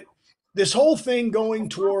piece on it. This whole thing going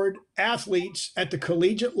toward athletes at the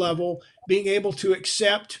collegiate level being able to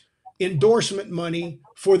accept endorsement money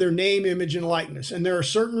for their name, image, and likeness. And there are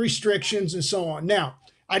certain restrictions and so on. Now,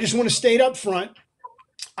 I just want to state up front,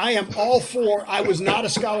 I am all for, I was not a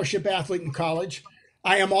scholarship athlete in college.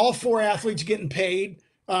 I am all for athletes getting paid,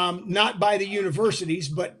 not by the universities,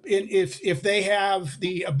 but if they have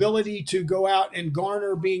the ability to go out and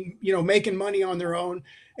garner being, making money on their own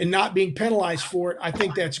and not being penalized for it, I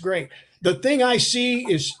think that's great. The thing I see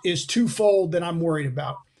is twofold that I'm worried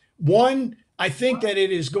about. One, I think that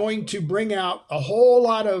it is going to bring out a whole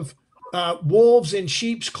lot of wolves in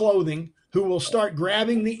sheep's clothing who will start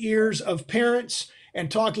grabbing the ears of parents and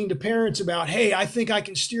talking to parents about, hey, I think I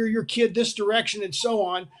can steer your kid this direction and so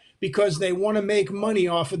on, because they want to make money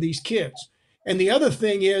off of these kids. And the other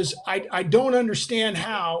thing is, I don't understand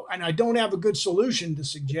how, and I don't have a good solution to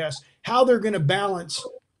suggest how they're going to balance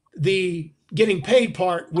the getting paid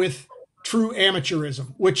part with true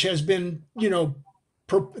amateurism, which has been,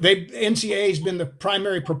 NCAA has been the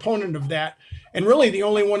primary proponent of that, and really the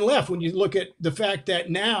only one left when you look at the fact that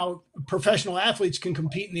now professional athletes can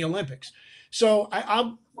compete in the Olympics. So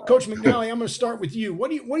I'll Coach McNally, I'm going to start with you. What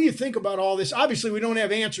do you think about all this? Obviously, we don't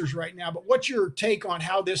have answers right now, but what's your take on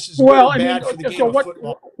how this is good or bad for the game of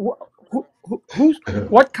football?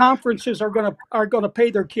 What conferences are going to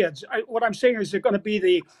pay their kids? What I'm saying is it going to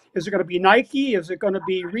be Nike? Is it going to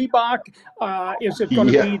be Reebok? Is it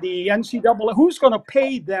going to be the NCAA? Who's going to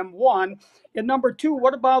pay them? One, and number two,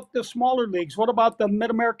 what about the smaller leagues? What about the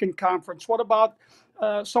Mid-American Conference? What about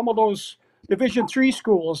some of those Division III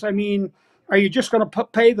schools? I mean, are you just going to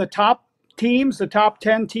pay the top teams, the top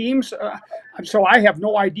 10 teams? So I have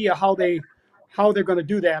no idea how they're going to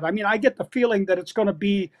do that. I mean, I get the feeling that it's going to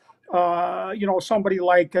be, somebody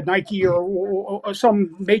like Nike or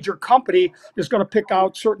some major company is going to pick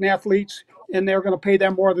out certain athletes and they're going to pay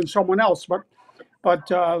them more than someone else. But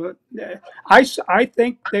I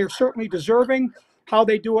think they're certainly deserving. How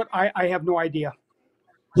they do it, I have no idea.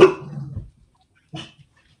 How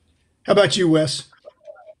about you, Wes?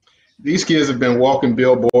 These kids have been walking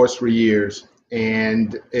billboards for years,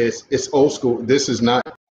 and it's old school. This is new.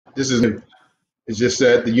 It's just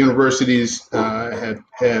that the universities have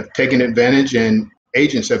taken advantage, and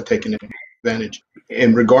agents have taken advantage.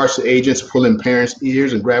 In regards to agents pulling parents'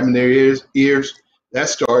 ears and grabbing their ears, that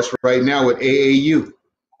starts right now with AAU.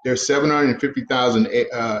 There's 750,000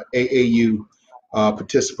 AAU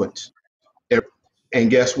participants, and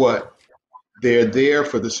guess what? They're there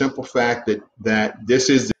for the simple fact that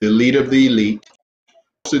this is the elite of the elite.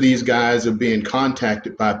 Most of these guys are being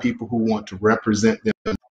contacted by people who want to represent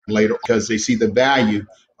them later because they see the value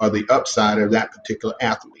or the upside of that particular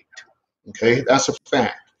athlete. Okay, that's a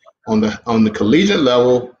fact. On the collegiate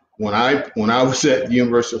level, when I was at the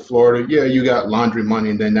University of Florida, yeah, you got laundry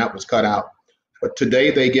money, and then that was cut out. But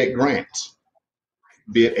today they get grants,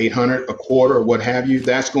 be it $800 a quarter or what have you.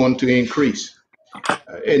 That's going to increase.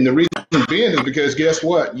 And the reason being is because guess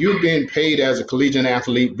what? You're being paid as a collegiate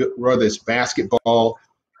athlete, whether it's basketball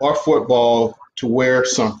or football, to wear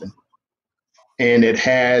something. And it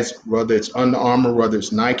has, whether it's Under Armour, whether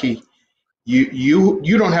it's Nike,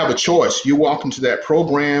 you don't have a choice. You walk into that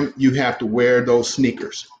program, you have to wear those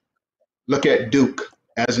sneakers. Look at Duke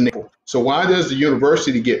as an example. So why does the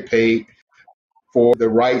university get paid for the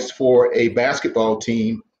rights for a basketball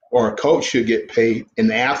team, or a coach should get paid, and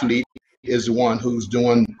the athlete is the one who's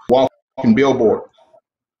doing walking billboard?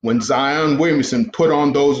 When Zion Williamson put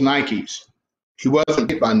on those Nikes, he wasn't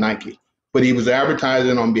paid by Nike, but he was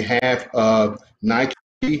advertising on behalf of Nike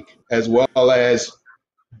as well as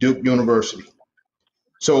Duke University.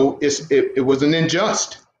 So it wasn't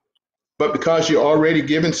unjust. But because you're already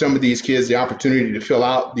giving some of these kids the opportunity to fill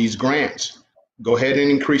out these grants, go ahead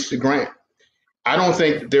and increase the grant. I don't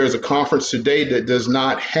think there's a conference today that does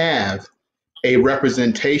not have a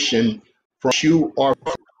representation from you or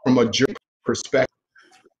from a jury perspective.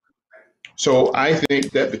 So I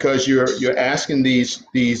think that because you're asking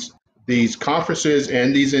these conferences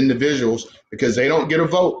and these individuals, because they don't get a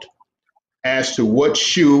vote as to what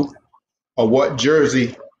shoe or what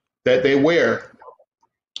jersey that they wear,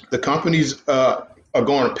 the companies are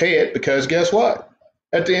going to pay it, because guess what?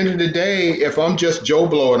 At the end of the day, if I'm just Joe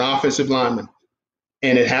Blow, an offensive lineman,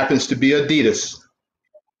 and it happens to be Adidas,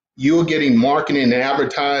 you're getting marketing and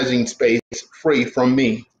advertising space free from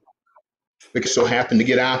me, because so happen to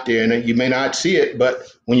get out there, and you may not see it, but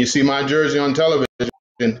when you see my jersey on television,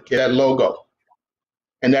 get that logo,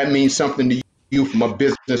 and that means something to you from a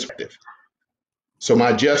business perspective. So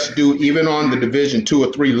my just due, even on the Division II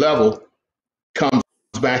or III level, comes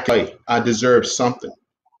back like I deserve something,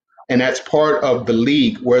 and that's part of the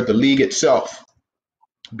league, where the league itself,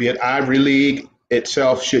 be it Ivy League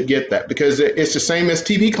itself, should get that, because it's the same as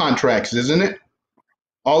TV contracts, isn't it?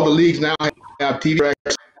 All the leagues now have TV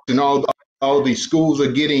contracts, and all these schools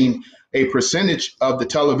are getting a percentage of the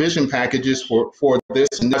television packages for this,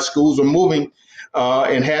 and that schools are moving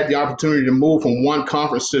and had the opportunity to move from one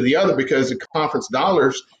conference to the other because the conference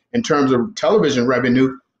dollars in terms of television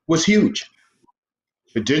revenue was huge.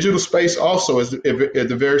 The digital space also is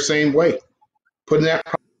the very same way. Putting that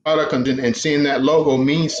product and seeing that logo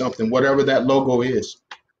means something, whatever that logo is.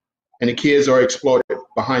 And the kids are exploited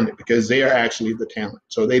behind it because they are actually the talent.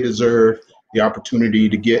 So they deserve the opportunity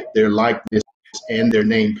to get their likeness and their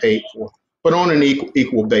name paid for, but on an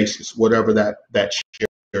equal basis, whatever that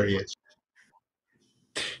share is.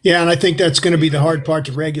 Yeah, and I think that's going to be the hard part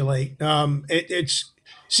to regulate. It's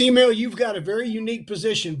C-Mill, you've got a very unique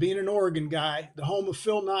position being an Oregon guy, the home of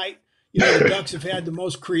Phil Knight. You know, the Ducks have had the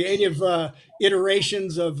most creative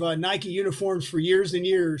iterations of Nike uniforms for years and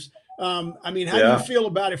years. I mean, how do you feel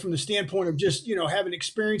about it from the standpoint of just, you know, having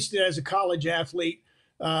experienced it as a college athlete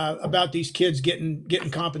about these kids getting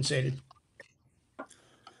compensated?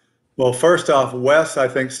 Well, first off, Wes, I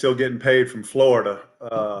think, still getting paid from Florida.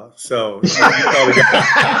 So you probably got,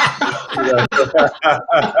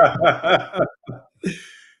 it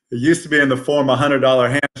used to be in the form of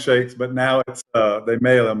 $100 handshakes, but now it's they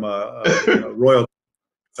mail them a royalty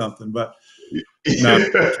something. But no,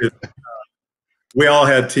 we all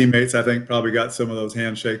had teammates, I think, probably got some of those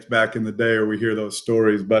handshakes back in the day, or we hear those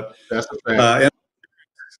stories. But that's a fact. In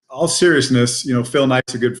all seriousness, you know, Phil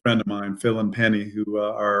Knight's a good friend of mine, Phil and Penny, who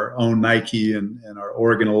are own Nike and are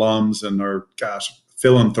Oregon alums and are, gosh,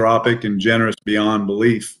 philanthropic and generous beyond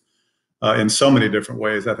belief in so many different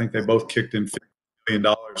ways. I think they both kicked in $50 million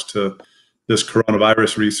to this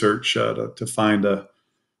coronavirus research to find a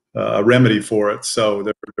remedy for it. So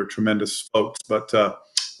they're tremendous folks. But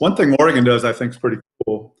one thing Oregon does, I think, is pretty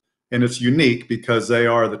cool, and it's unique because they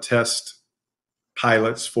are the test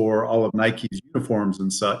pilots for all of Nike's uniforms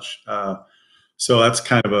and such. So that's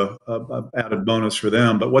kind of a added bonus for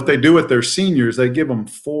them. But what they do with their seniors, they give them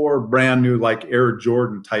 4 brand new, like Air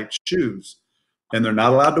Jordan type shoes, and they're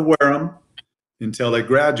not allowed to wear them until they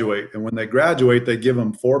graduate. And when they graduate, they give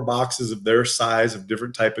them 4 boxes of their size of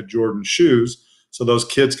different type of Jordan shoes, so those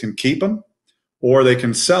kids can keep them or they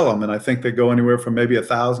can sell them. And I think they go anywhere from maybe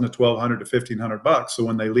 $1,000 to $1,200 to $1,500. So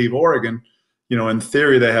when they leave Oregon, you know, in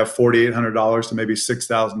theory, they have $4,800 to maybe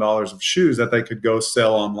 $6,000 of shoes that they could go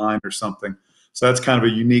sell online or something. So that's kind of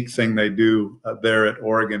a unique thing they do there at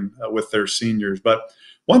Oregon with their seniors. But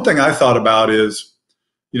one thing I thought about is,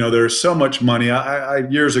 you know, there's so much money. I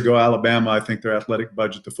years ago, Alabama, I think their athletic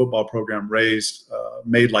budget, the football program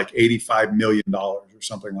made like $85 million or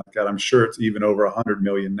something like that. I'm sure it's even over $100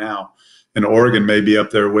 million now. And Oregon may be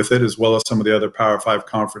up there with it, as well as some of the other Power 5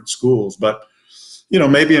 conference schools. But you know,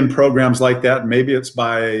 maybe in programs like that, maybe it's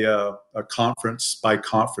by a conference by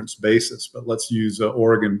conference basis. But let's use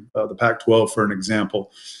Oregon, the Pac-12 for an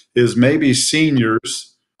example, is maybe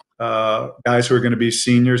seniors, guys who are going to be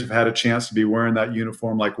seniors have had a chance to be wearing that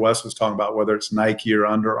uniform like Wes was talking about, whether it's Nike or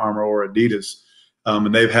Under Armour or Adidas.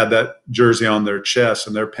 And they've had that jersey on their chest,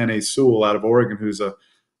 and they're Penny Sewell out of Oregon, who's the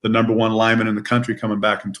 #1 lineman in the country coming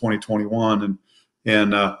back in 2021.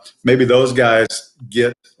 And maybe those guys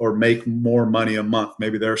get or make more money a month.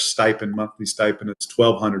 Maybe their monthly stipend is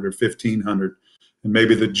 $1,200 or $1,500, and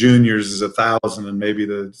maybe the juniors is $1,000, and maybe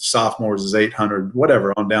the sophomores is $800,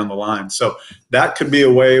 whatever, on down the line. So that could be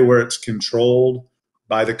a way where it's controlled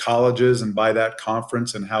by the colleges and by that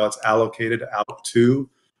conference, and how it's allocated out to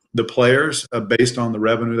the players based on the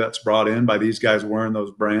revenue that's brought in by these guys wearing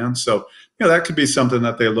those brands. So, you know, that could be something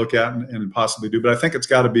that they look at and possibly do. But I think it's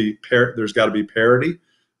got to be there's got to be parity.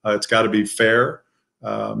 It's got to be fair.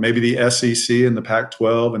 Maybe the SEC and the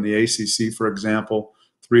Pac-12 and the ACC, for example,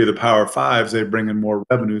 3 of the Power 5s, they bring in more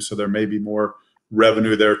revenue, so there may be more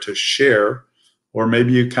revenue there to share. Or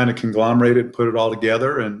maybe you kind of conglomerate it and put it all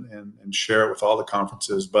together and share it with all the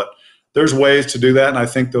conferences. But there's ways to do that, and I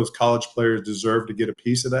think those college players deserve to get a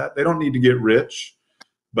piece of that. They don't need to get rich,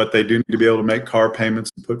 but they do need to be able to make car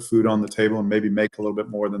payments and put food on the table and maybe make a little bit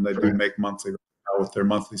more than they do make monthly with their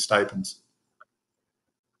monthly stipends.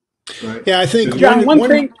 Right. Yeah, I think John, one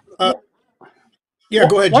thing. Yeah,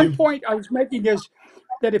 go ahead, Jim. One point I was making is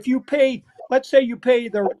that if you pay, let's say you pay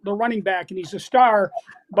the running back and he's a star,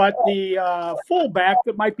 but the fullback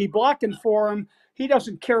that might be blocking for him, he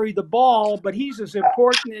doesn't carry the ball, but he's as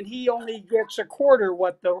important, and he only gets a quarter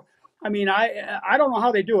what the. I mean, I don't know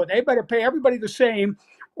how they do it. They better pay everybody the same,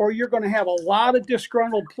 or you're going to have a lot of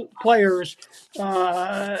disgruntled players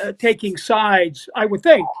taking sides. I would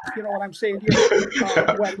think. You know what I'm saying?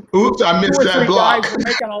 When Oops, I missed that block. Guys are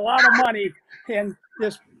making a lot of money, and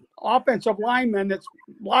this offensive lineman that's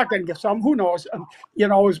blocking some, who knows, you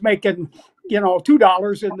know, is making, you know,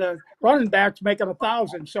 $2, and the running back's making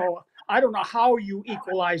 $1,000. So I don't know how you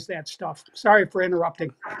equalize that stuff. Sorry for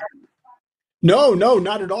interrupting. No, no,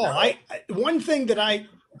 not at all. One thing that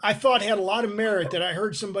I thought had a lot of merit that I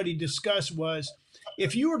heard somebody discuss was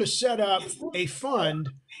if you were to set up a fund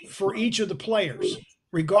for each of the players,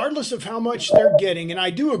 regardless of how much they're getting, and I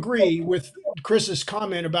do agree with Chris's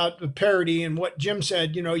comment about the parity and what Jim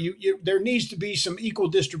said, there needs to be some equal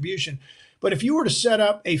distribution. But if you were to set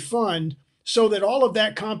up a fund so that all of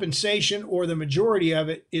that compensation or the majority of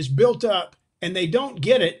it is built up and they don't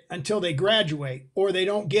get it until they graduate, or they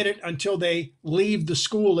don't get it until they leave the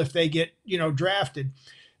school if they get drafted.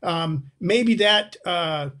 Maybe that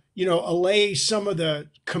allays some of the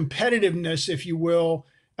competitiveness, if you will,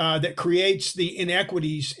 that creates the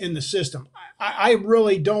inequities in the system. I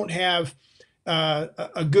really don't have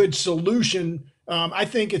a good solution. I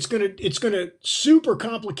think it's gonna super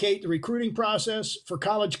complicate the recruiting process for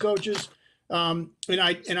college coaches, and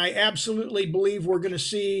I absolutely believe we're going to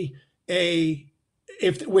see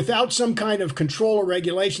if without some kind of control or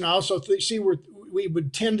regulation. I also see where we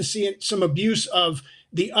would tend to see some abuse of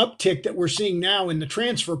the uptick that we're seeing now in the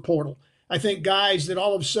transfer portal. I think guys that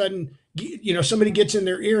all of a sudden, somebody gets in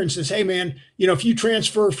their ear and says, "Hey, man, if you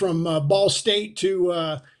transfer from Ball State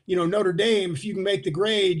to Notre Dame, if you can make the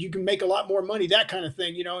grade, you can make a lot more money." That kind of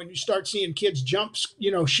thing, and you start seeing kids jump,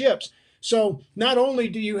 ships. So not only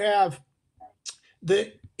do you have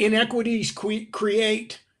the inequities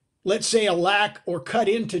create, let's say, a lack or cut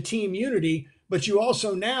into team unity, but you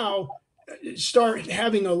also now start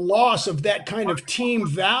having a loss of that kind of team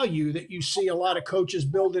value that you see a lot of coaches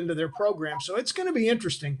build into their program. So it's going to be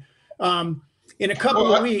interesting. In a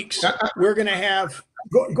couple of weeks, we're going to have.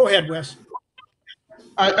 Go ahead, Wes.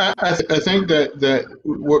 I think that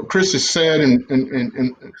what Chris has said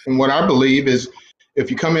and what I believe is,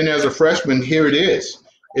 if you come in as a freshman, here it is.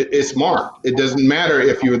 It's marked. It doesn't matter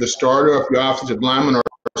if you're the starter, if you're offensive lineman, or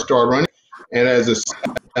start running. And as a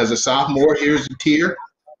sophomore, here's a tier.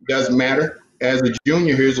 Doesn't matter. As a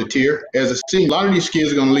junior, here's a tier. As a senior, a lot of these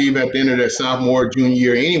kids are going to leave at the end of their sophomore, junior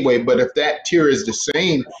year anyway. But if that tier is the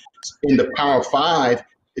same in the Power Five,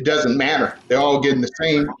 it doesn't matter. They're all getting the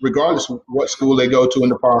same, regardless of what school they go to in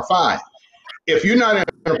the Power Five. If you're not in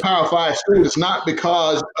a Power Five school, it's not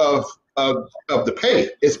because of the pay.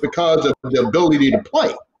 It's because of the ability to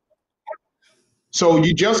play. So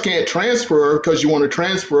you just can't transfer because you want to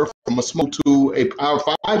transfer from a small to a Power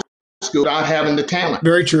Five school without having the talent.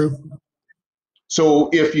 Very true. So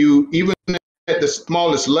if you, even at the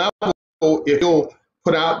smallest level, if you'll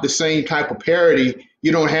put out the same type of parity,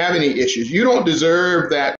 you don't have any issues. You don't deserve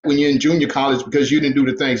that when you're in junior college because you didn't do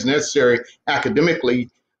the things necessary academically,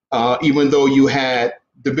 even though you had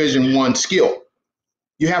Division I skill.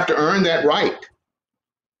 You have to earn that right.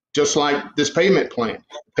 Just like this payment plan.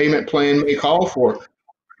 Payment plan may call for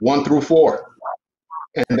 1 through 4.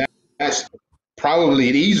 And that's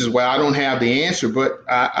probably the easiest way. I don't have the answer, but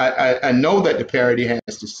I know that the parity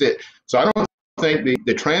has to sit. So I don't think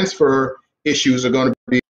the transfer issues are going to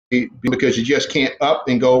be because you just can't up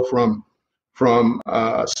and go from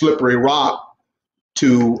Slippery Rock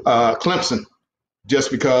to Clemson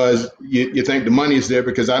just because you think the money is there,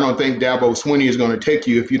 because I don't think Dabo Swinney is going to take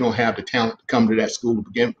you if you don't have the talent to come to that school to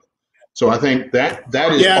begin with. So I think that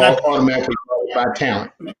is automatically by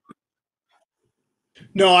talent.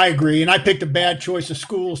 No, I agree, and I picked a bad choice of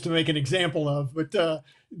schools to make an example of, but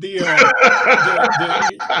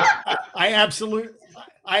I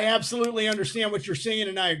absolutely understand what you're saying,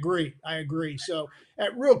 and I agree. So,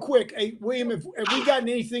 real quick, hey, William, have we gotten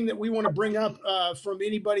anything that we want to bring up from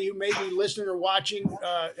anybody who may be listening or watching?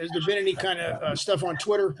 Has there been any kind of stuff on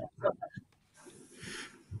Twitter?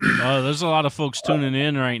 There's a lot of folks tuning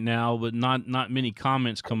in right now, but not many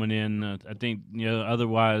comments coming in. I think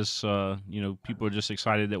otherwise, people are just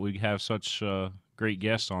excited that we have such great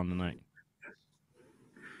guests on tonight.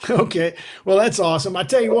 Okay, well, that's awesome. I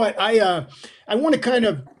tell you what, I want to kind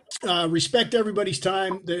of respect everybody's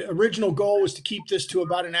time. The original goal was to keep this to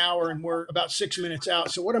about an hour, and we're about 6 minutes out.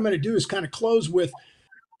 So what I'm going to do is kind of close with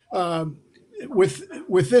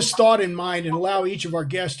this thought in mind, and allow each of our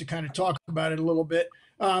guests to kind of talk about it a little bit.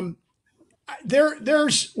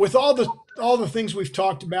 There's with all the things we've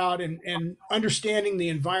talked about and understanding the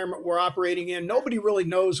environment we're operating in, nobody really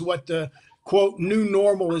knows what the quote new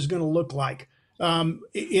normal is going to look like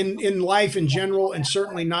in life in general, and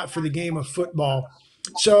certainly not for the game of football.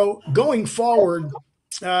 So going forward,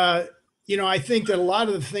 I think that a lot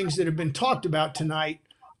of the things that have been talked about tonight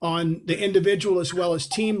on the individual as well as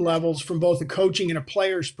team levels from both a coaching and a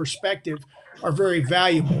player's perspective are very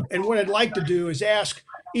valuable. And what I'd like to do is ask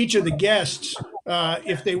each of the guests,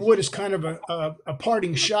 if they would, as kind of a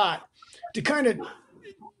parting shot, to kind of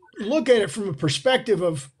look at it from a perspective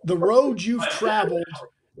of the road you've traveled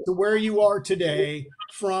to where you are today,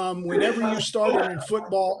 from whenever you started in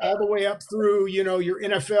football all the way up through, your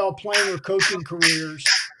NFL playing or coaching careers.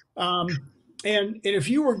 Um, and if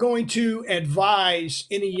you were going to advise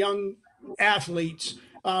any young athletes,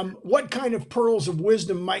 what kind of pearls of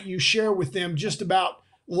wisdom might you share with them just about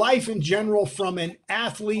life in general from an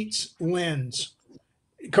athlete's lens?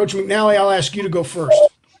 Coach McNally, I'll ask you to go first.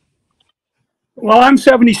 Well, I'm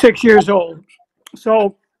 76 years old.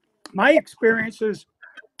 So my experience is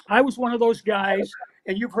I was one of those guys,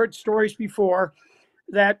 and you've heard stories before,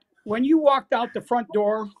 that when you walked out the front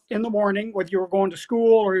door in the morning, whether you were going to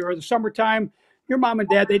school or you were in the summertime, your mom and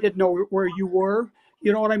dad, they didn't know where you were.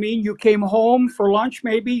 You know what I mean? You came home for lunch,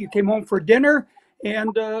 maybe you came home for dinner,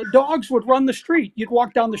 and dogs would run the street. You'd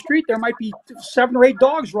walk down the street, there might be 7 or 8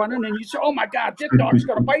 dogs running, and you'd say, "Oh my God, this dog's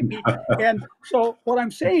going to bite me." And so what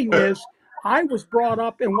I'm saying is, I was brought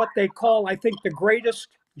up in what they call, I think, the greatest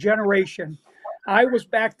generation. I was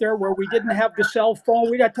back there where we didn't have the cell phone.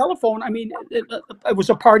 We had telephone. I mean, it was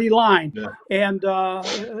a party line. Yeah. And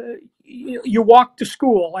you walked to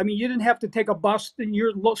school. I mean, you didn't have to take a bus. And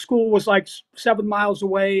your school was like 7 miles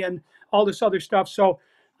away and all this other stuff. So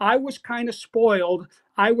I was kind of spoiled.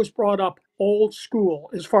 I was brought up old school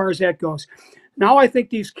as far as that goes. Now I think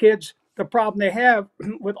these kids, the problem they have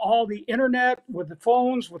with all the internet, with the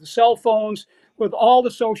phones, with the cell phones, with all the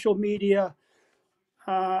social media,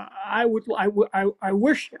 I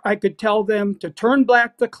wish I could tell them to turn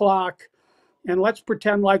back the clock and let's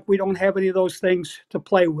pretend like we don't have any of those things to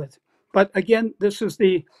play with. But again, this is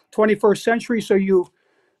the 21st century, so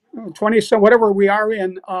 20th, so whatever we are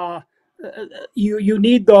in, you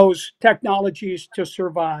need those technologies to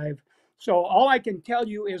survive. So all I can tell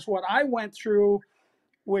you is what I went through,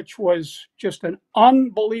 which was just an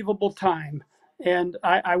unbelievable time, and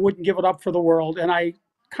I wouldn't give it up for the world. And I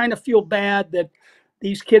kind of feel bad that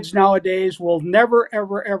these kids nowadays will never,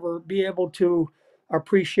 ever, ever be able to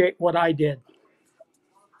appreciate what I did.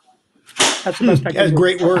 That's the best I can do.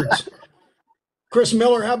 Great words. Chris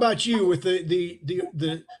Miller, how about you with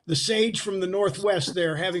the sage from the Northwest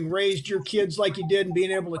there, having raised your kids like you did and being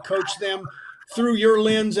able to coach them through your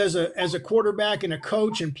lens as a quarterback and a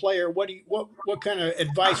coach and player? What kind of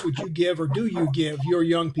advice would you give, or do you give your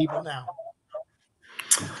young people now?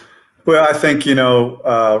 Well, I think,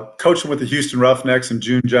 coaching with the Houston Roughnecks and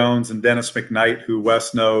June Jones and Dennis McKnight, who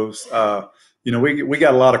Wes knows, we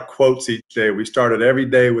got a lot of quotes each day. We started every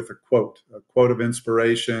day with a quote of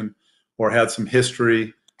inspiration, or had some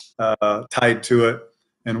history tied to it.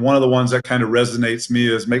 And one of the ones that kind of resonates me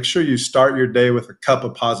is make sure you start your day with a cup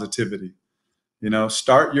of positivity.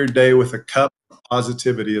 Start your day with a cup of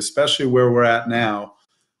positivity, especially where we're at now,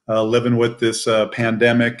 living with this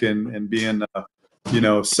pandemic and being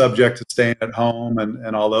subject to staying at home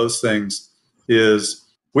and all those things. Is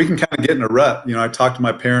we can kind of get in a rut. I talked to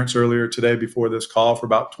my parents earlier today before this call for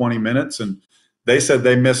about 20 minutes, and they said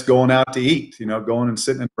they miss going out to eat, going and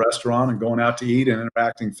sitting in a restaurant and going out to eat and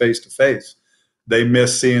interacting face to face. They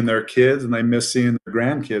miss seeing their kids and they miss seeing their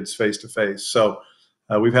grandkids face to face. So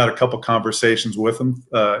we've had a couple conversations with them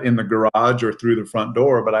in the garage or through the front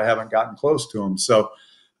door, but I haven't gotten close to them. So,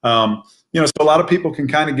 so a lot of people can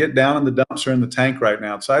kind of get down in the dumps or in the tank right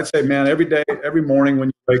now. So I'd say, man, every day, every morning when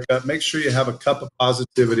you wake up, make sure you have a cup of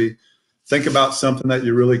positivity. Think about something that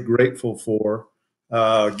you're really grateful for.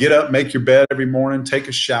 Get up, make your bed every morning, take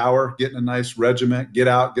a shower, get in a nice regiment, get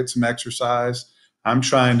out, get some exercise. I'm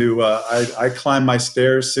trying to, I climbed my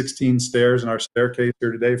stairs, 16 stairs in our staircase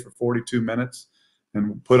here today for 42 minutes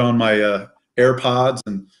and put on my AirPods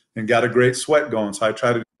and got a great sweat going. So I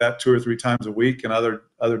try to do that 2 or 3 times a week, and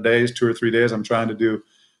other days, 2 or 3 days, I'm trying to do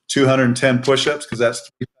 210 push-ups because that's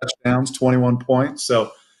 3 touchdowns, 21 points.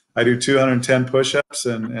 So I do 210 push-ups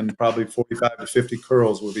and probably 45 to 50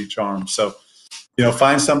 curls with each arm. So,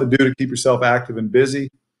 find something to do to keep yourself active and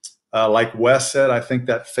busy. Like Wes said, I think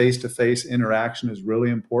that face-to-face interaction is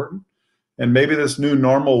really important. And maybe this new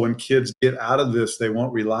normal, when kids get out of this, they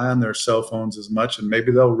won't rely on their cell phones as much, and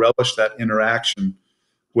maybe they'll relish that interaction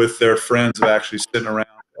with their friends of actually sitting around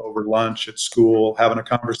over lunch at school, having a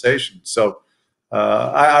conversation. So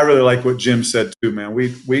I really like what Jim said too, man.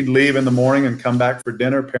 We'd leave in the morning and come back for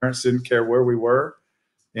dinner. Parents didn't care where we were,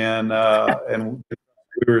 and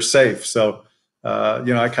we were safe. So,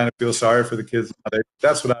 I kind of feel sorry for the kids nowadays.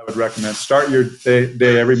 That's what I would recommend. Start your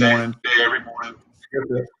day every morning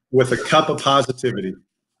with a cup of positivity.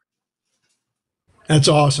 That's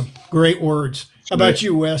awesome. Great words. How about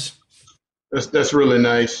you, Wes? That's really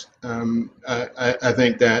nice. I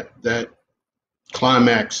think that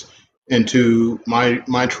climax into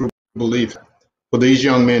my true belief. for these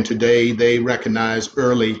young men today, they recognize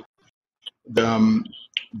early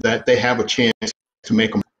that they have a chance to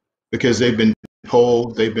make them because they've been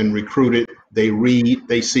told, they've been recruited, they read,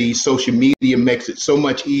 they see. Social media makes it so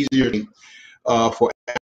much easier for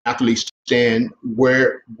athletes to understand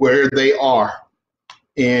where they are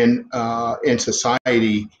in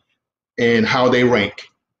society and how they rank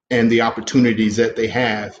and the opportunities that they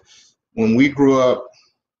have. When we grew up,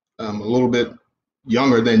 a little bit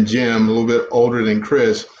younger than Jim, a little bit older than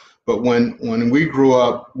Chris, but when we grew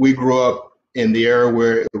up in the era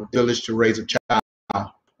where it was a village to raise a child.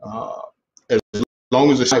 As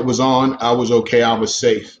long as the light was on, I was okay, I was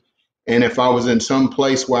safe. And if I was in some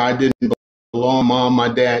place where I didn't belong, mom, my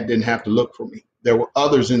dad didn't have to look for me. There were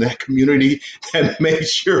others in that community that made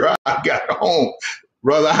sure I got home.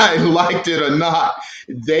 Whether I liked it or not,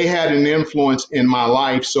 they had an influence in my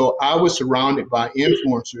life. So I was surrounded by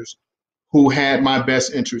influencers who had my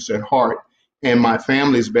best interests at heart and my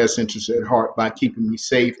family's best interests at heart by keeping me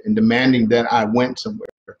safe and demanding that I went somewhere.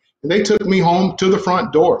 And they took me home to the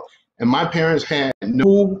front door. And my parents had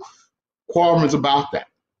no qualms about that.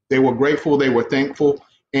 They were grateful, they were thankful.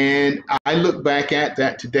 And I look back at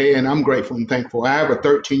that today and I'm grateful and thankful. I have a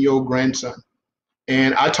 13-year-old grandson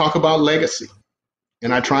and I talk about legacy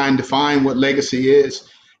and I try and define what legacy is.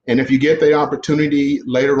 And if you get the opportunity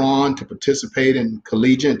later on to participate in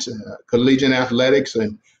collegiate athletics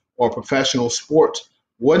or professional sports,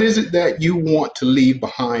 what is it that you want to leave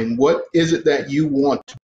behind? What is it that you want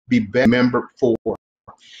to be remembered for?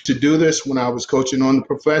 To do this when I was coaching on the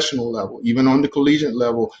professional level, even on the collegiate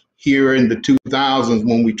level here in the 2000s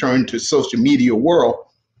when we turned to social media world,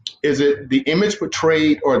 is it the image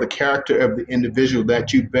portrayed or the character of the individual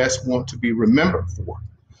that you best want to be remembered for?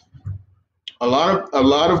 A lot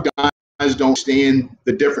of guys don't understand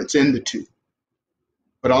the difference in the two,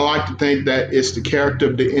 but I like to think that it's the character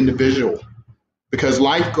of the individual because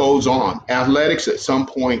life goes on. Athletics at some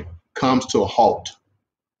point comes to a halt,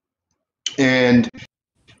 and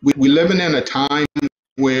we living in a time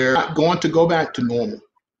where not going to go back to normal.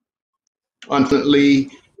 Unfortunately,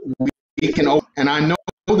 we can, and I know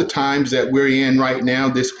the times that we're in right now,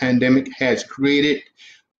 this pandemic has created,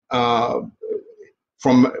 from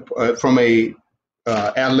a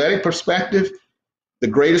athletic perspective, the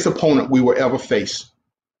greatest opponent we will ever face.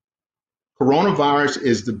 Coronavirus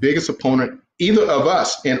is the biggest opponent, either of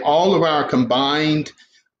us, in all of our combined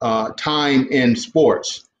time in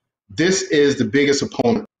sports. This is the biggest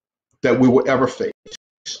opponent that we will ever face.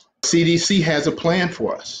 CDC has a plan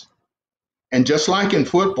for us. And just like in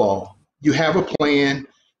football, you have a plan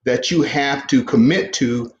that you have to commit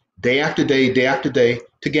to day after day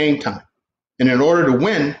to game time. And in order to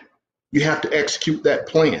win, you have to execute that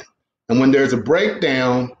plan. And when there's a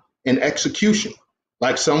breakdown in execution,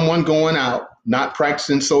 like someone going out, not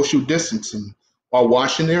practicing social distancing or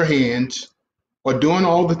washing their hands or doing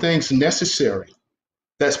all the things necessary,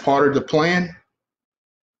 that's part of the plan,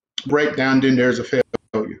 breakdown, then there's a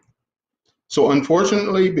failure. So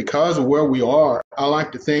unfortunately, because of where we are, I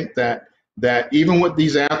like to think that even with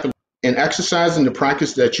these athletes and exercising the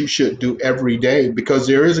practice that you should do every day, because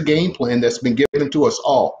there is a game plan that's been given to us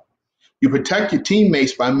all. You protect your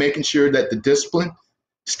teammates by making sure that the discipline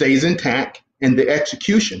stays intact and the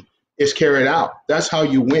execution is carried out. That's how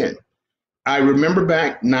you win. I remember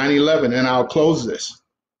back 9/11, and I'll close this.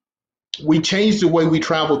 We changed the way we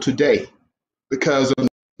travel today because of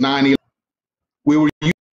 9/11. We were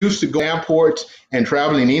used to go to airports and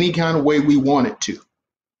traveling any kind of way we wanted to.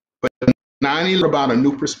 But 9/11 about a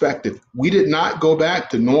new perspective. We did not go back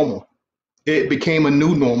to normal. It became a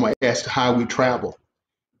new normal as to how we travel.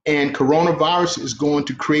 And coronavirus is going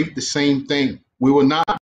to create the same thing. We will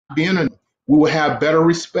not be in we will have better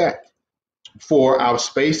respect for our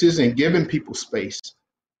spaces and giving people space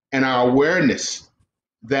and our awareness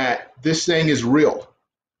that this thing is real.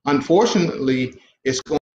 Unfortunately, it's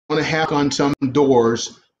going to happen on some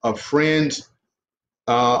doors of friends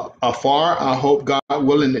afar. I hope, God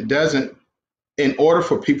willing, it doesn't, in order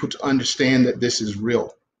for people to understand that this is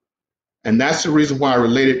real. And that's the reason why I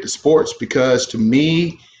related to sports, because to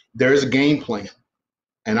me, there's a game plan.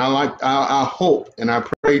 And I hope and I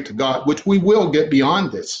pray to God, which we will get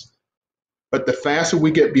beyond this. But the faster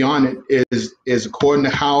we get beyond it is according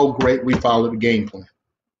to how great we follow the game plan.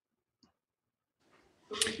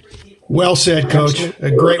 Well said, Coach. Absolutely.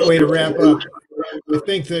 A great way to wrap up. I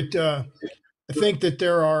think that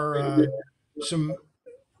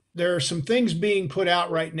there are some things being put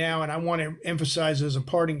out right now, and I want to emphasize as a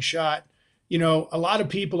parting shot. You know, a lot of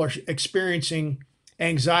people are experiencing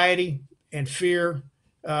anxiety and fear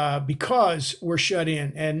because we're shut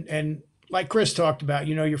in, and like Chris talked about,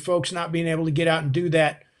 you know, your folks not being able to get out and do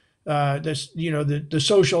that the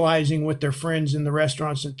socializing with their friends in the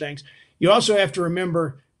restaurants and things. You also have to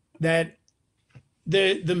remember that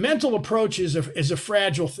the mental approach is a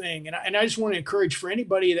fragile thing, and I just want to encourage for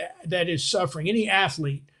anybody that is suffering, any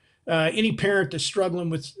athlete, any parent that's struggling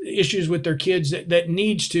with issues with their kids that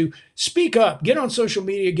needs to speak up, get on social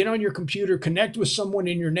media, get on your computer, connect with someone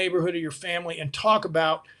in your neighborhood or your family, and talk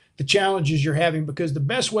about the challenges you're having, because the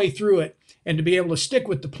best way through it and to be able to stick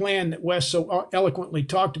with the plan that Wes so eloquently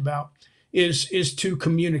talked about is to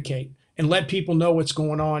communicate and let people know what's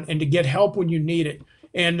going on and to get help when you need it.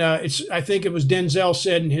 And I think it was Denzel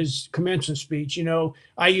said in his commencement speech,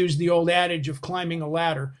 I use the old adage of climbing a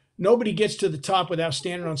ladder. Nobody gets to the top without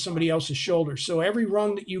standing on somebody else's shoulders. So every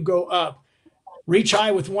rung that you go up, reach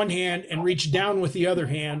high with one hand and reach down with the other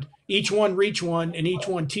hand. Each one reach one and each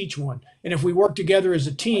one teach one. And if we work together as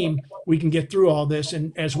a team, we can get through all this.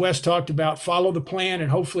 And as Wes talked about, follow the plan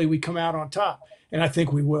and hopefully we come out on top. And I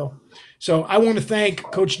think we will. So I want to thank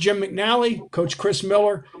Coach Jim McNally, Coach Chris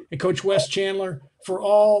Miller, and Coach Wes Chandler for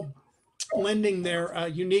all lending their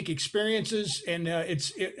unique experiences. And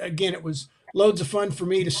it was loads of fun for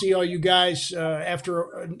me to see all you guys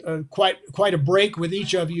after quite a break with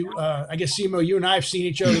each of you. I guess, Simo, you and I have seen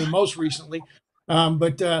each other the most recently.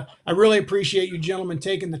 But I really appreciate you gentlemen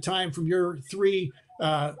taking the time from your three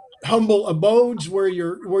humble abodes where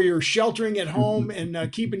you're sheltering at home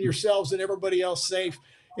and keeping yourselves and everybody else safe.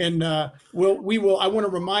 And I want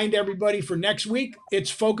to remind everybody for next week,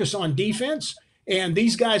 it's focus on defense. And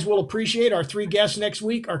these guys will appreciate our three guests next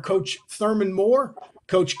week are Coach Thurman Moore,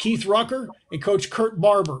 Coach Keith Rucker, and Coach Kurt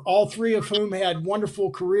Barber, all three of whom had wonderful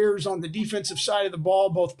careers on the defensive side of the ball,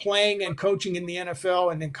 both playing and coaching in the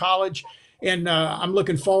NFL and in college. And I'm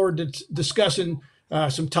looking forward to discussing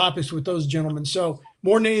some topics with those gentlemen. So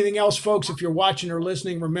more than anything else, folks, if you're watching or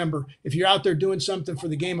listening, remember, if you're out there doing something for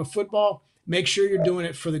the game of football, make sure you're doing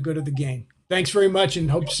it for the good of the game. Thanks very much and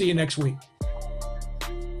hope to see you next week.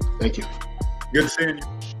 Thank you. Good seeing you.